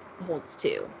holds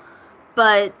to.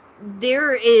 But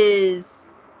there is,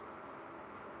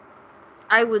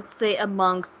 I would say,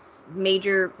 amongst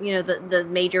major, the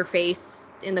major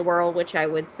faiths in the world, which I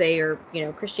would say are,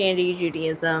 Christianity,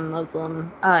 Judaism,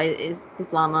 Muslim,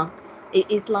 Islam.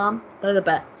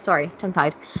 Sorry,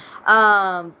 tongue-tied.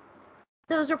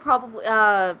 Those are probably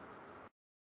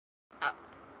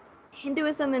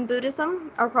Hinduism and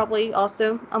Buddhism are probably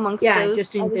also amongst those. Yeah,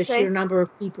 just in the sheer number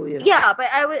of people. Yeah, but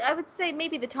I would say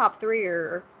maybe the top three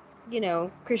are,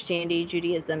 Christianity,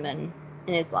 Judaism, and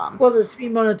Islam. Well, the three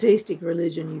monotheistic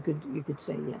religion, you could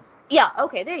say, yes. Yeah.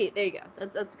 Okay. There you go.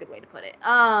 That's a good way to put it.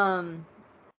 I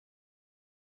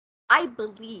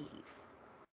believe,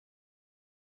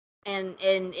 and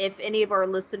if any of our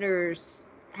listeners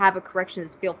have a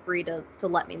corrections, feel free to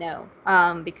let me know.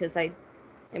 Because I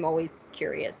am always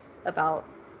curious about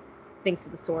things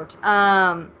of the sort.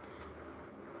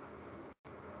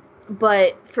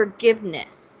 But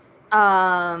forgiveness,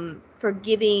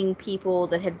 forgiving people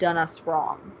that have done us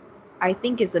wrong, I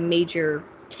think is a major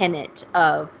tenet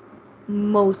of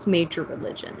most major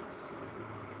religions.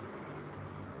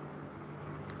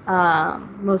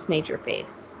 Most major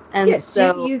faiths. And yes,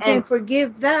 so you can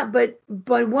forgive that, but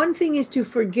one thing is to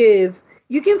forgive.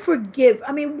 You can forgive.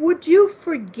 I mean, would you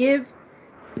forgive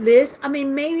Liz? I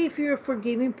mean, maybe if you're a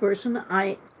forgiving person,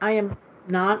 I am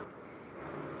not.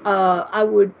 I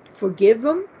would forgive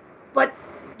him, but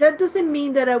that doesn't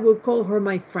mean that I would call her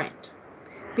my friend,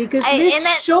 because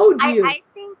Liz showed you. I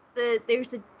think that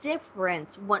there's a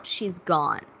difference once she's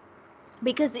gone,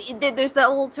 because there's the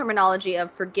whole terminology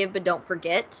of forgive but don't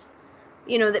forget,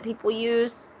 that people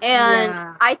use,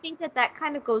 and I think that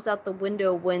kind of goes out the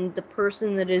window when the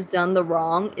person that has done the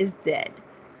wrong is dead.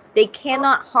 They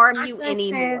cannot harm you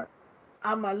anymore.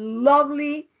 I'm a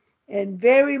lovely and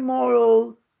very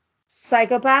moral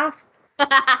psychopath,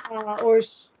 or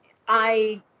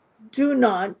I do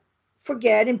not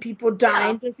forget, and people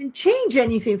dying doesn't change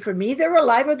anything for me. They're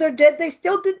alive or they're dead. They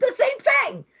still did the same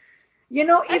thing. You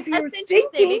know, if you're That's interesting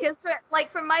thinking, because,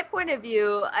 like, from my point of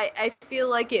view, I feel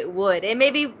like it would, and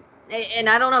maybe, and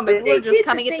I don't know, maybe they we're just did the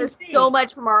coming at same this so thing.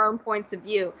 much from our own points of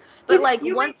view. But like,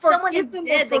 You mean once someone forgive is them or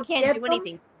dead, they can't forget do them?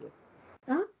 anything to you.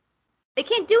 Huh? They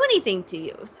can't do anything to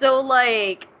you. So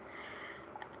like,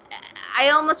 I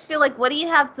almost feel like, what do you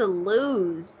have to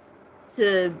lose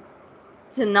to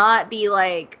not be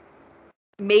like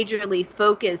majorly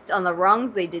focused on the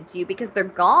wrongs they did to you, because they're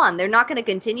gone. They're not going to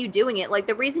continue doing it. Like,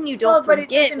 the reason you don't But it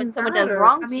forget when doesn't someone does matter.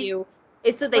 wrong to you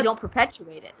is so they don't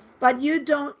perpetuate it. But you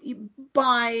don't,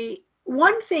 by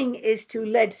one thing is to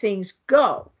let things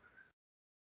go.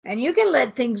 And you can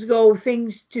let things go,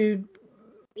 things to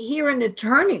here in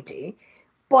eternity.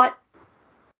 But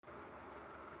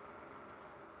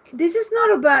this is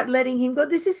not about letting him go.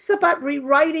 This is about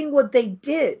rewriting what they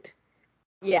did.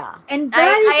 Yeah. And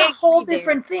that is a whole there.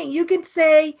 different thing. You can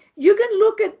say, you can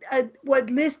look at what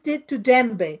Liz did to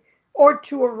Dembe or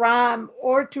to Aram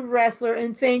or to Wrestler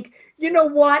and think, you know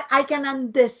what? I can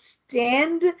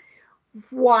understand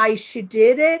why she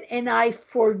did it, and I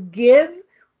forgive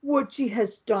what she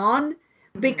has done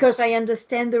because I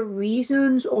understand the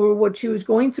reasons or what she was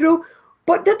going through.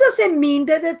 But that doesn't mean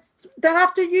that that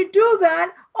after you do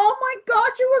that, oh my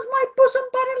God, she was my bosom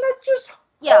buddy. Let's just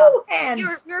hold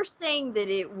hands. You're saying that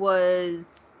it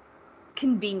was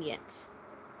convenient.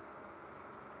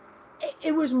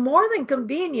 It was more than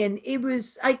convenient. It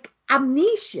was like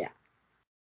amnesia.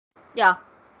 Yeah.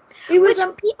 It was.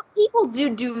 People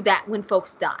do that when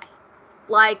folks die.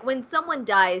 Like, when someone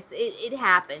dies, it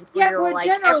happens. When Yeah, you're well, like,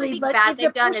 generally, everything but bad if the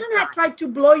they've done person is had done. tried to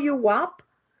blow you up,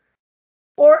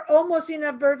 or almost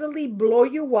inadvertently blow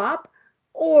you up,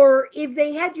 or if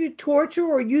they had you torture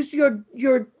or use your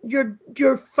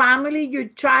family, your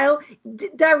child,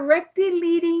 directly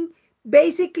leading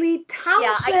basically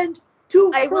Townsend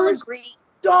to I will her agree.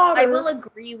 daughter. I will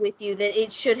agree with you that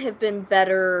it should have been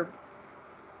better.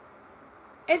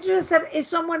 It just said, it's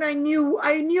someone I knew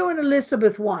an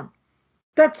Elizabeth one.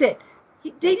 That's it.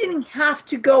 They didn't have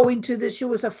to go into this. She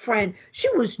was a friend. She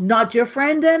was not your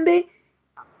friend, Dembe.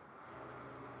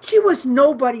 She was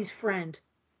nobody's friend.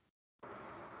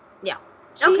 Yeah.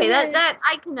 That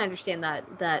I can understand that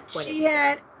point of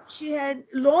view. She had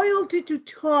loyalty to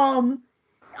Tom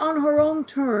on her own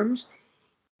terms,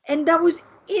 and that was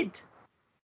it.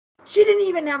 She didn't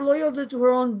even have loyalty to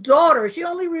her own daughter. She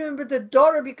only remembered the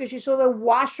daughter because she saw the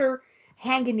washer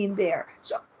hanging in there.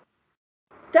 So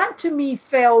that to me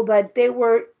felt that it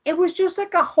was just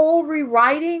like a whole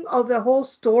rewriting of the whole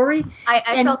story.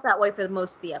 I felt that way for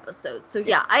most of the episodes. So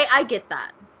yeah, I get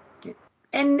that.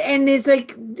 And it's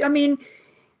like, I mean,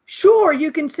 sure,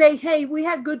 you can say, hey, we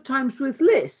had good times with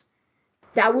Liz.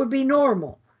 That would be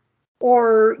normal.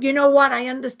 Or, you know what, I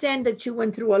understand that you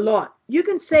went through a lot. You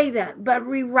can say that. But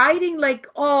rewriting like,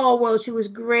 oh, well, she was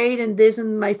great and this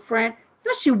and my friend.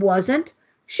 No, she wasn't.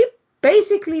 She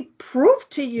basically proved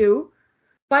to you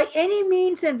by any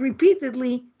means and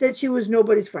repeatedly that she was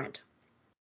nobody's friend.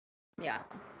 Yeah.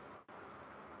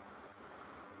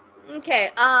 Okay,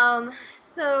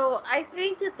 so I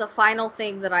think that the final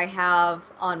thing that I have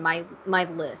on my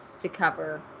list to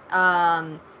cover,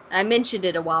 I mentioned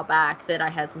it a while back that I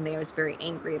had something I was very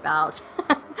angry about.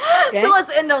 Okay. So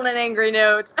let's end on an angry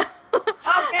note.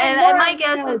 Okay, and my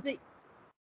guess is that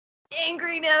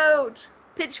angry note,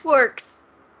 pitchforks,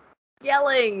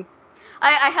 yelling.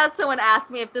 I had someone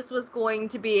ask me if this was going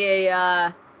to be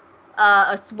a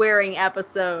swearing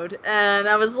episode, and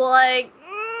I was like,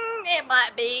 it might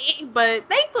be, but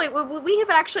thankfully we have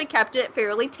actually kept it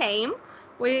fairly tame.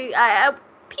 We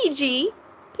PG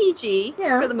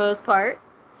for the most part.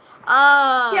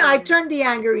 Yeah, I turned the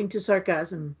anger into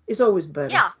sarcasm. It's always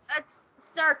better. Yeah,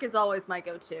 Stark is always my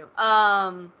go-to.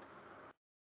 I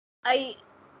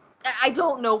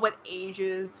don't know what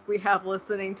ages we have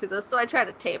listening to this, so I try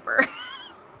to taper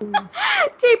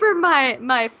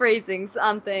my phrasings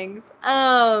on things.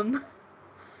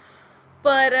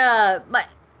 But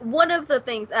one of the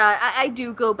things I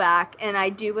do go back and I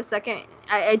do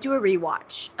I do a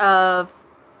rewatch of.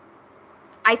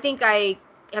 I think I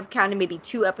have counted maybe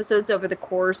 2 episodes over the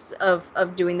course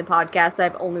of doing the podcast.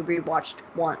 I've only rewatched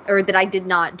one, or that I did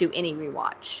not do any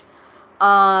rewatch.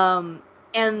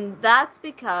 And that's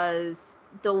because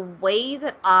the way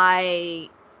that I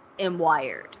am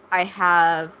wired, I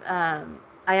have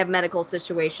medical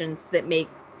situations that make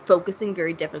focusing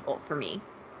very difficult for me,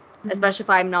 especially if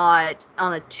I'm not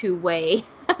on a two-way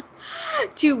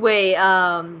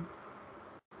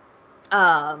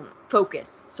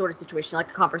focus sort of situation, like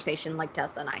a conversation like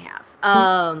Tessa and I have.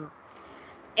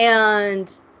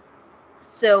 And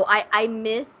So I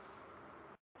miss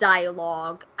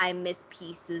dialogue. I miss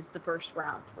pieces the first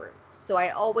round through. So I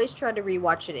always try to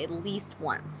rewatch it at least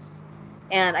once.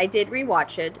 And I did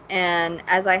rewatch it, and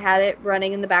as I had it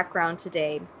running in the background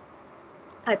today,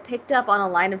 I picked up on a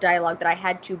line of dialogue that I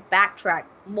had to backtrack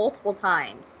multiple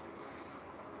times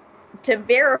to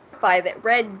verify that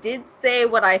Red did say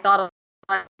what I thought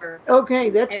I heard. Okay,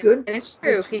 that's good. And it's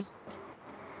true. He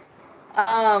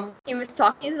was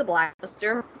talking to the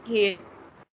Blacklister. He,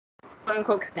 quote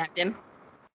unquote, kidnapped him.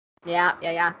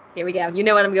 Yeah. Here we go. You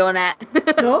know what I'm going at.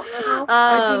 No,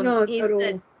 I do not he at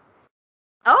said,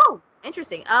 all. oh,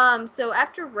 interesting. So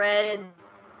after Red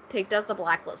picked up the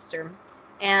Blacklister,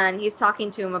 and he's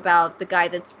talking to him about the guy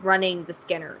that's running the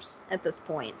Skinners at this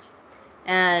point,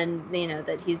 and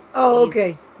that he's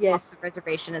Yes, off the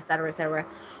reservation, etc., etc.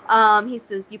 He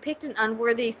says, "You picked an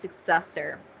unworthy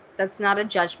successor. That's not a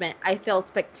judgment. I failed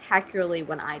spectacularly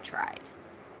when I tried."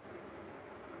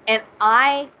 And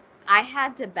I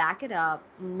had to back it up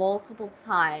multiple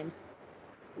times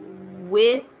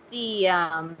with the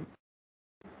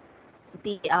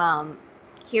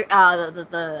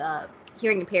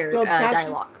hearing impaired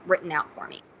dialogue written out for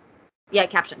me. Yeah,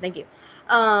 caption. Thank you.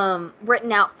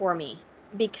 Written out for me,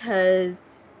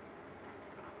 because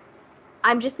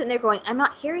I'm just sitting there going, I'm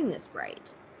not hearing this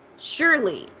right.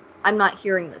 Surely I'm not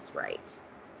hearing this right.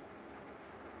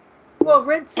 Well,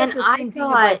 Red said the same thing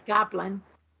about Kaplan.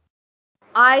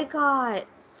 I got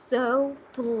so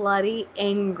bloody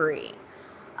angry.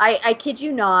 I kid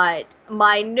you not.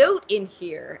 My note in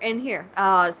here,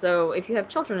 so if you have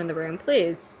children in the room,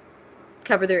 please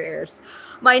cover their ears.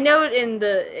 My note in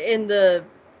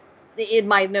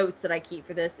my notes that I keep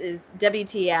for this is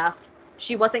WTF.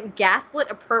 She wasn't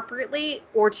gaslit appropriately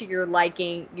or to your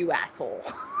liking, you asshole.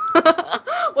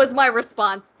 Was my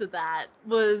response to that.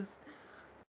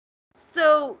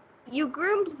 So you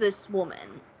groomed this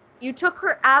woman. You took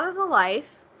her out of the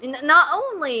life. And not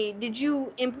only did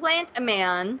you implant a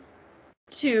man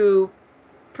to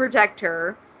protect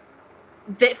her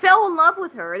that fell in love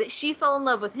with her, that she fell in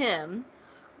love with him,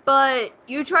 but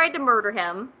you tried to murder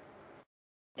him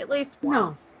at least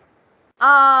once.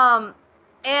 No.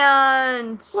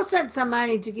 And what's that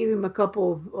Zamani to give him a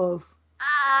couple of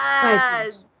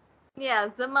rifles? Yeah,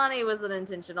 Zamani was an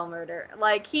intentional murder.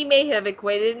 Like, he may have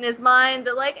equated in his mind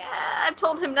that, like, I've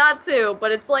told him not to,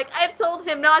 but it's like, I've told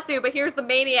him not to, but here's the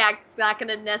maniac that's not going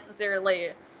to necessarily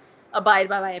abide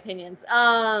by my opinions.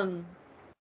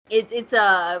 It's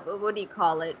what do you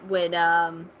call it? When,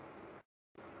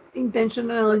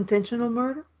 intentional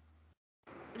murder?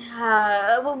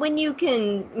 When you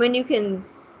can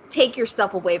take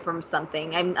yourself away from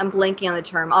something. I'm blanking on the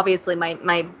term. Obviously,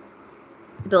 my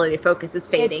ability to focus is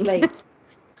fading. It's late.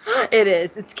 It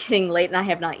is. It's getting late, and I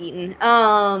have not eaten.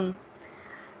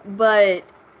 But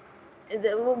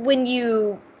when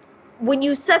you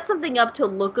set something up to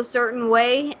look a certain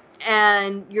way,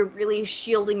 and you're really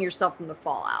shielding yourself from the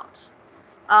fallout,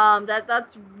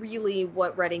 that's really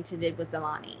what Reddington did with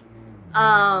Zamani.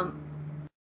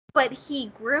 But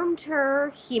he groomed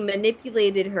her, he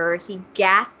manipulated her, he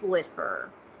gaslit her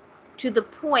to the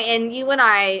point, and you and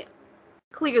I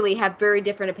clearly have very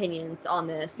different opinions on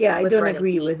this. Yeah, I don't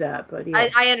agree with that, but yeah.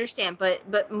 I understand,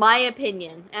 but my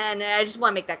opinion, and I just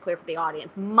want to make that clear for the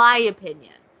audience, my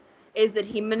opinion is that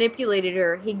he manipulated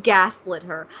her, he gaslit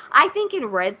her. I think in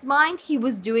Red's mind, he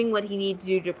was doing what he needed to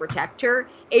do to protect her.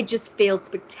 It just failed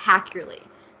spectacularly.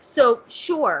 So,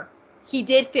 sure, he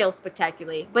did fail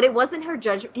spectacularly, but it wasn't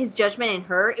his judgment in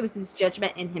her, it was his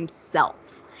judgment in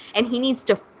himself. And he needs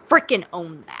to frickin'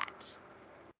 own that.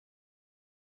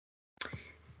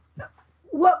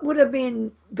 What would have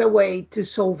been the way to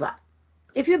solve that?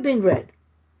 If you'd been Red.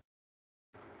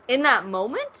 In that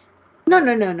moment? No.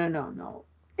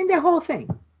 In the whole thing.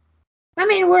 I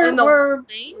mean,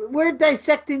 we're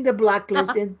dissecting the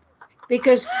blacklist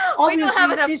because obviously we don't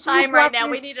have enough time right now.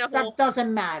 We need a whole... That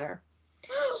doesn't matter.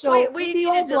 So with the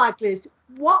old blacklist,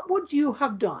 what would you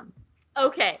have done?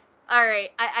 Okay. All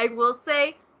right. I will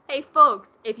say, hey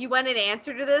folks, if you want an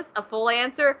answer to this, a full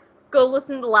answer, go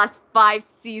listen to the last 5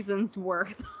 seasons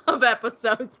worth of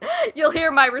episodes. You'll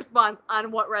hear my response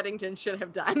on what Reddington should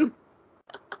have done.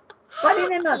 But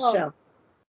in a nutshell.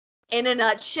 In a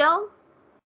nutshell,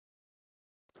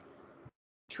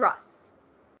 trust.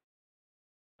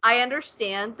 I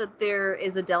understand that there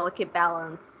is a delicate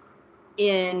balance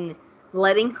in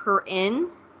letting her in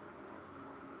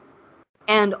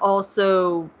and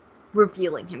also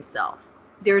revealing himself.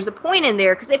 There's a point in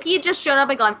there, because if he had just shown up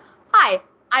and gone, hi,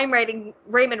 I'm Raymond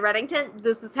Reddington,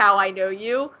 this is how I know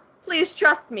you, please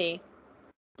trust me.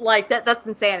 Like, that's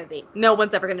insanity. No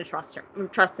one's ever going to trust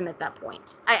him at that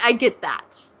point. I get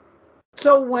that.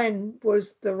 So when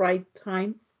was the right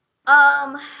time?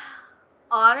 Um,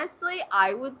 honestly,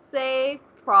 I would say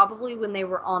probably when they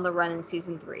were on the run in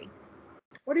season 3.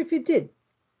 What if you did?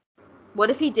 What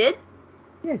if he did?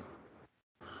 Yes.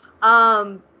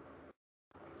 Um,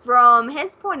 from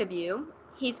his point of view,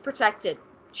 he's protected.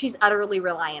 She's utterly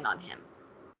reliant on him.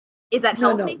 Is that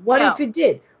No, no. healthy? What if No. he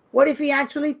did? What if he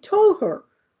actually told her?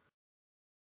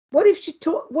 What if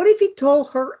he told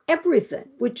her everything,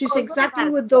 which is Oh, look at exactly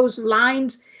that. what those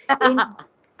lines in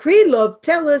Krylov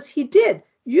tell us he did.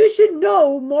 You should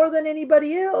know more than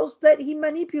anybody else that he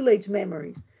manipulates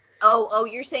memories. Oh,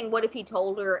 you're saying what if he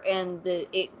told her and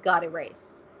it got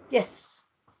erased? Yes.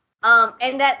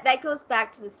 And that goes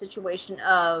back to the situation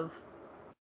of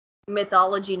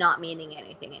mythology not meaning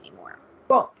anything anymore.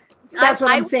 Well, that's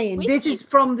what I'm would saying. with This you. is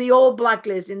from the old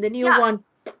blacklist, and the new Yeah, one,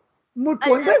 moot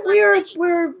point. that's But what I'm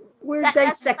saying. we're That's what I'm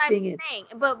dissecting it. saying.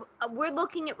 But we're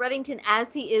looking at Reddington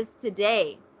as he is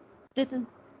today. This is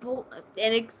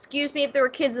and excuse me if there were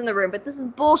kids in the room, but this is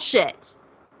bullshit.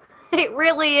 It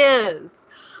really is.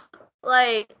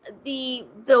 Like the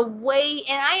way,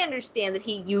 and I understand that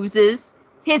he uses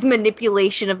his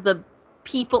manipulation of the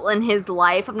people in his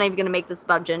life. I'm not even going to make this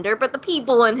about gender, but the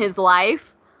people in his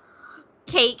life,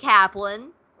 Kate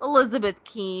Kaplan, Elizabeth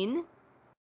Keene,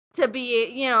 to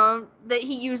be, that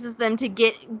he uses them to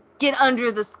get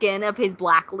under the skin of his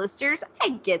blacklisters. I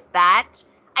get that.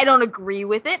 I don't agree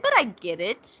with it, but I get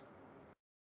it.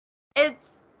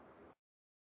 It's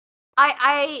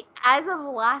I as of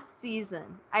last season,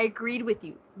 I agreed with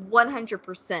you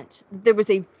 100%. There was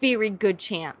a very good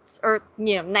chance, or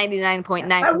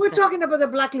 99.9%. But we're talking about the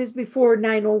blacklist before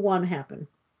 901 happened.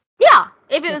 Yeah,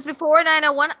 if it was before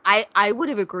 901, I would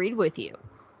have agreed with you.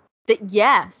 That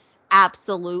yes,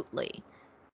 absolutely.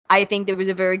 I think there was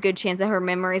a very good chance that her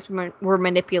memories were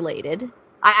manipulated.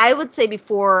 I would say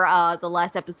before the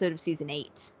last episode of season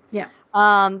 8. Yeah.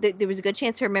 There was a good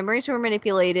chance her memories were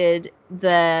manipulated,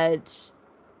 that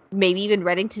maybe even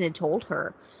Reddington had told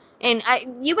her. And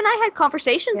you and I had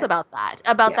conversations about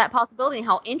that possibility and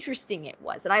how interesting it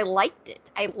was. And I liked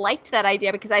it. I liked that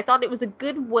idea because I thought it was a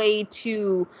good way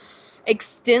to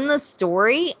extend the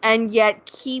story and yet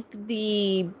keep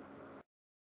the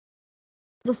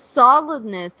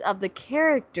solidness of the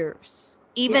characters,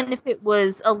 even if it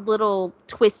was a little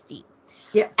twisty.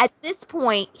 Yeah. At this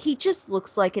point, he just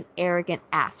looks like an arrogant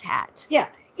asshat. Yeah.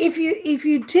 If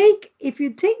you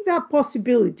take that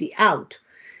possibility out,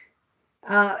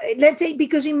 let's say,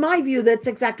 because in my view that's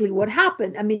exactly what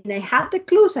happened. I mean, I had the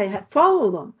clues, I had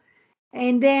followed them,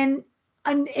 and then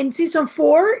in season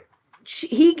 4,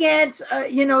 he gets,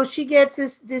 she gets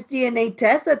this DNA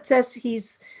test that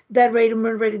says that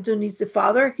Raymond Reddington is the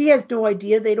father. He has no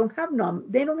idea. They don't have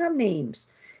names,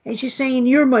 and she's saying,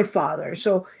 "You're my father."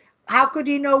 So how could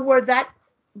he know where that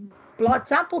blood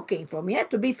sample came from? It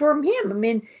had to be from him. I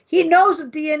mean, he knows the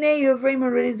DNA of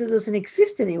Raymond Reddington doesn't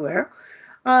exist anywhere.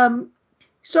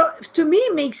 So to me,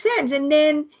 it makes sense. And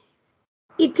then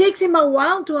it takes him a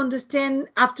while to understand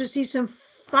after season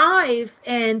 5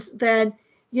 ends that,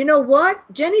 you know what?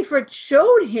 Jennifer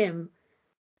showed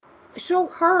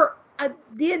her a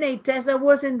DNA test that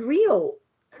wasn't real.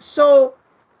 So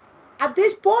at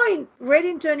this point,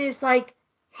 Reddington is like,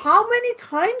 how many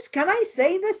times can I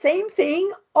say the same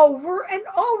thing over and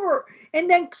over? And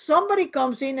then somebody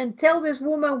comes in and tell this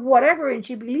woman whatever, and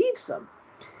she believes them.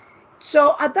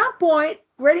 So at that point,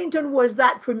 Reddington was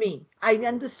that for me. I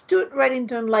understood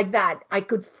Reddington like that. I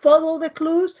could follow the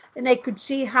clues, and I could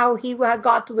see how he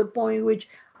got to the point in which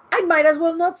I might as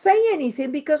well not say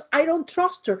anything because I don't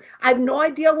trust her. I have no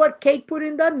idea what Kate put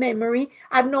in that memory.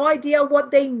 I have no idea what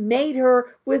they made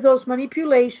her with those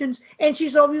manipulations, and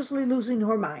she's obviously losing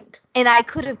her mind. And I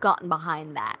could have gotten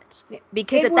behind that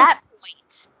because that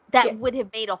point, that would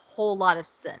have made a whole lot of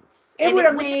sense. It would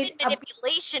have made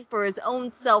manipulation for his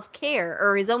own self-care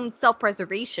or his own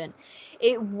self-preservation.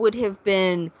 It would have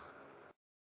been,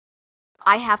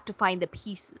 I have to find the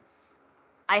pieces.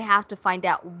 I have to find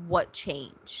out what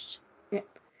changed. Yeah.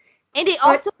 And it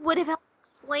also would have helped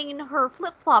explain her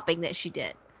flip-flopping that she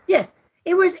did. Yes.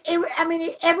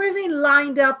 Everything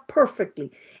lined up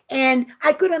perfectly. And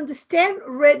I could understand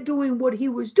Red doing what he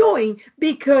was doing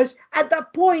because at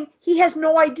that point, he has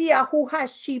no idea who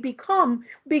has she become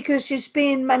because she's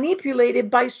being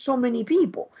manipulated by so many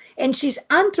people. And she's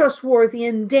untrustworthy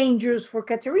and dangerous for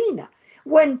Katerina.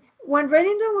 When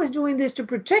Reddington was doing this to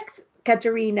protect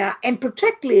Katerina and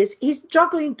protect Liz, he's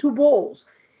juggling two balls.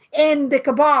 And the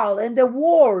cabal and the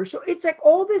war. So it's like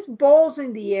all these balls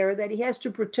in the air that he has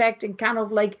to protect and kind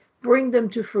of like bring them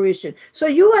to fruition. So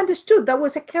you understood that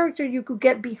was a character you could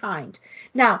get behind.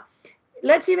 Now,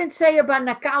 let's even say about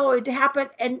Nakalo, it happened,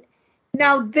 and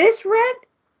Now this Red,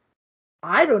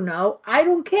 I don't know. I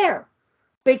don't care.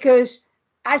 Because,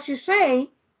 as you say,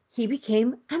 he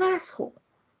became an asshole.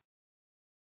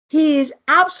 He is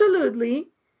absolutely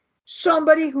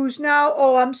somebody who's now,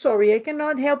 oh, I'm sorry, I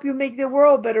cannot help you make the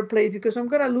world a better place because I'm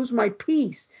going to lose my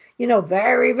peace.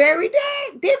 Very, very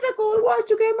difficult it was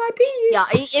to get my peace. Yeah,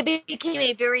 it became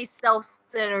a very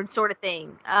self-centered sort of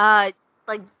thing.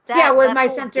 Like that. Yeah, with that my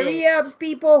whole Santeria bit.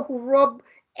 people who rub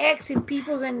eggs in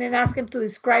people and then ask them to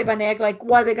describe an egg, like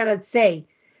what they're going to say.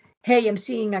 Hey, I'm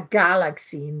seeing a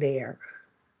galaxy in there.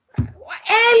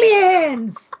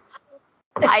 Aliens!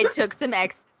 I took some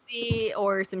ecstasy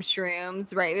or some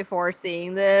shrooms right before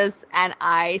seeing this, and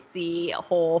I see a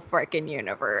whole freaking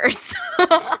universe.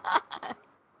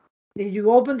 Did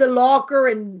you open the locker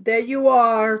and there you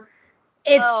are?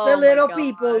 It's the little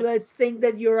people that think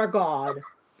that you're a god.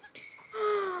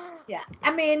 Yeah,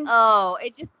 I mean. Oh,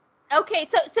 it just. Okay,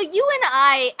 so you and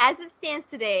I, as it stands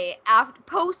today, after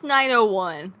post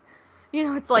 901,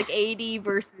 it's like AD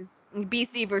versus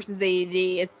BC versus AD.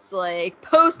 It's like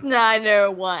post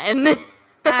 901.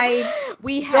 I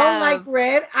we don't like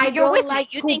Red. I don't like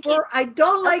Cooper. I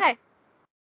don't like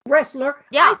Wrestler.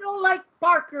 Yeah. I don't like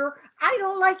Parker. I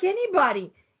don't like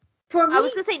anybody. For me, I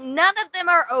was gonna say none of them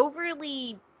are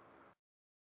overly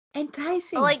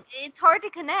enticing. Like, it's hard to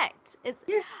connect.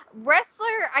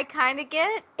 Wrestler, I kind of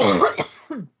get.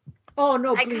 Oh,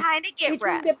 no, please. I kind of get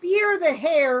between the beard, the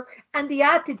hair, and the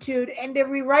attitude, and the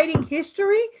rewriting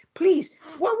history, please,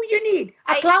 what would you need?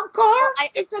 A clown car?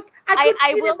 It's like, I could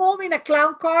see them all in a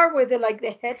clown car with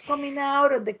the heads coming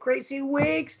out and the crazy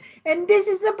wigs, and this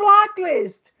is a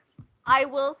blacklist. I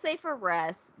will say for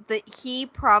Rest that he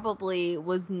probably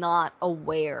was not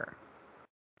aware.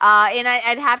 And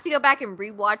I'd have to go back and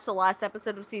rewatch the last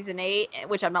episode of season 8,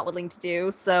 which I'm not willing to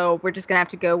do. So we're just going to have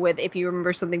to go with, if you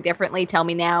remember something differently, tell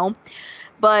me now.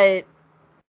 But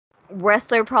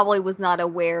Wrestler probably was not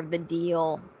aware of the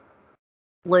deal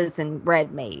Liz and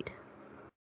Red made.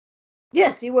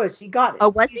 Yes, he was. He got it. Oh,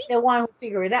 was he? He's the one who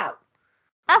figured it out.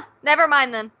 Oh, never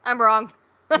mind then. I'm wrong.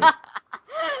 Yeah.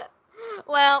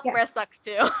 Well, yeah. Rest sucks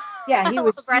too. Yeah, he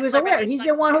was aware. He's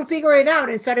the one who figured it out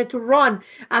and started to run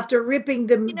after ripping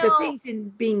the things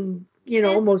and being,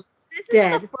 almost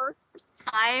dead. This is the first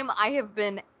time I have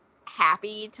been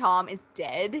happy Tom is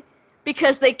dead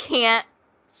because they can't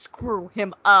screw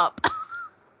him up.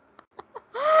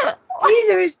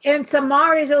 And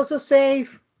Samara is also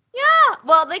safe. Yeah,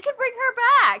 well, they could bring her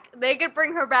back. They could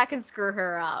bring her back and screw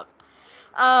her up.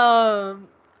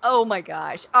 Oh my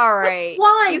gosh. All right. But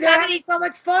why? They're having so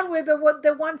much fun with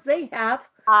the ones they have.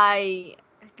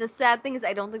 The sad thing is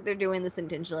I don't think they're doing this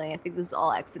intentionally. I think this is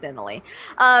all accidentally.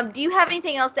 Do you have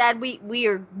anything else to add? We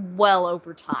are well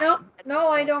over time. No,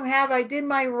 I don't have. I did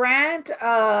my rant.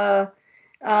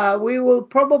 We will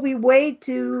probably wait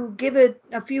to give it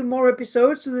a few more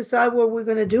episodes to decide what we're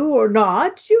going to do or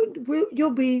not.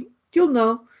 You'll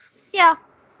know. Yeah.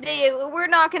 We're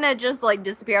not going to just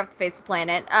disappear off the face of the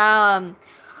planet.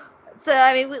 So,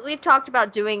 I mean, we've talked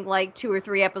about doing 2 or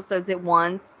 3 episodes at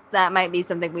once. That might be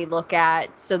something we look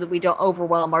at so that we don't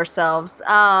overwhelm ourselves.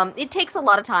 It takes a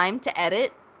lot of time to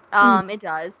edit. It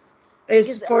does.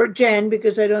 It's for Jen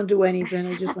because I don't do anything.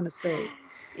 I just want to say.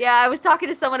 Yeah, I was talking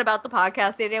to someone about the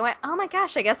podcast the other day. I went, oh my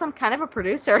gosh, I guess I'm kind of a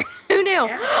producer. Who knew?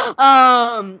 Yeah.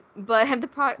 But I'm the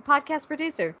podcast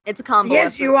producer. It's a combo.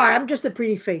 Yes, you are. I'm just a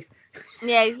pretty face.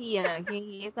 Yeah, you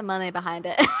get the money behind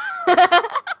it.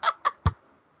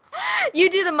 You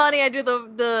do the money, I do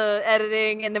the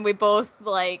editing, and then we both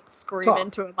scream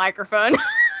into a microphone.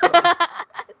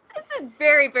 It's a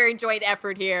very, very joint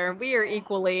effort here. We are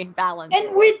equally balanced.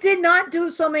 And we did not do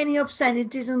so many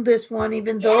obscenities in this one,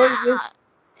 even though it was.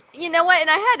 You know what? And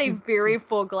I had a very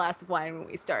full glass of wine when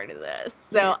we started this,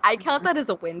 so I count that as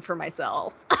a win for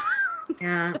myself.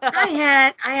 Yeah,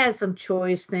 I had some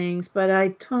choice things, but I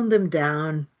toned them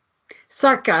down.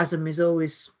 Sarcasm is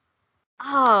always.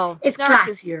 Oh, it's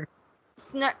classier.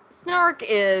 Snark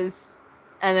is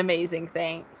an amazing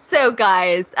thing. So,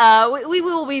 guys, we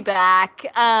will be back.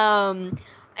 And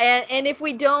if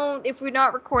we're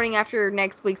not recording after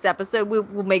next week's episode,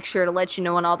 we'll make sure to let you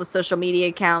know on all the social media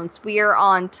accounts. We are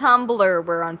on Tumblr,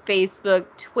 we're on Facebook,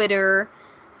 Twitter,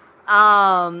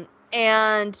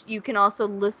 and you can also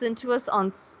listen to us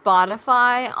on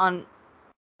Spotify, on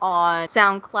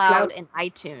SoundCloud, and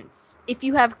iTunes. If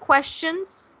you have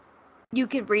questions, you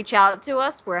can reach out to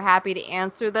us. We're happy to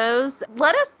answer those.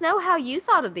 Let us know how you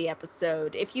thought of the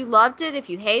episode. If you loved it, if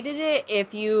you hated it,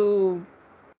 if you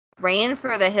ran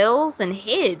for the hills and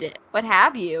hid, what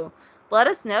have you. Let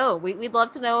us know. We'd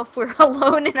love to know if we're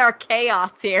alone in our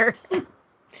chaos here.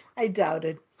 I doubt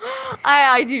it.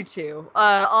 I do too.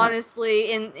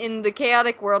 Honestly, in the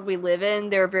chaotic world we live in,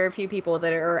 there are very few people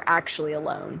that are actually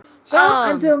alone. So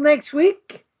until next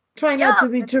week, try not to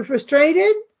be too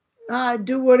frustrated.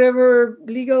 Do whatever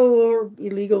legal or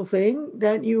illegal thing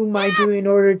that you might do in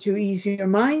order to ease your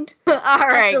mind. All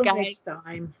right, Until guys. next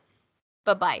time.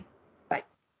 Bye-bye.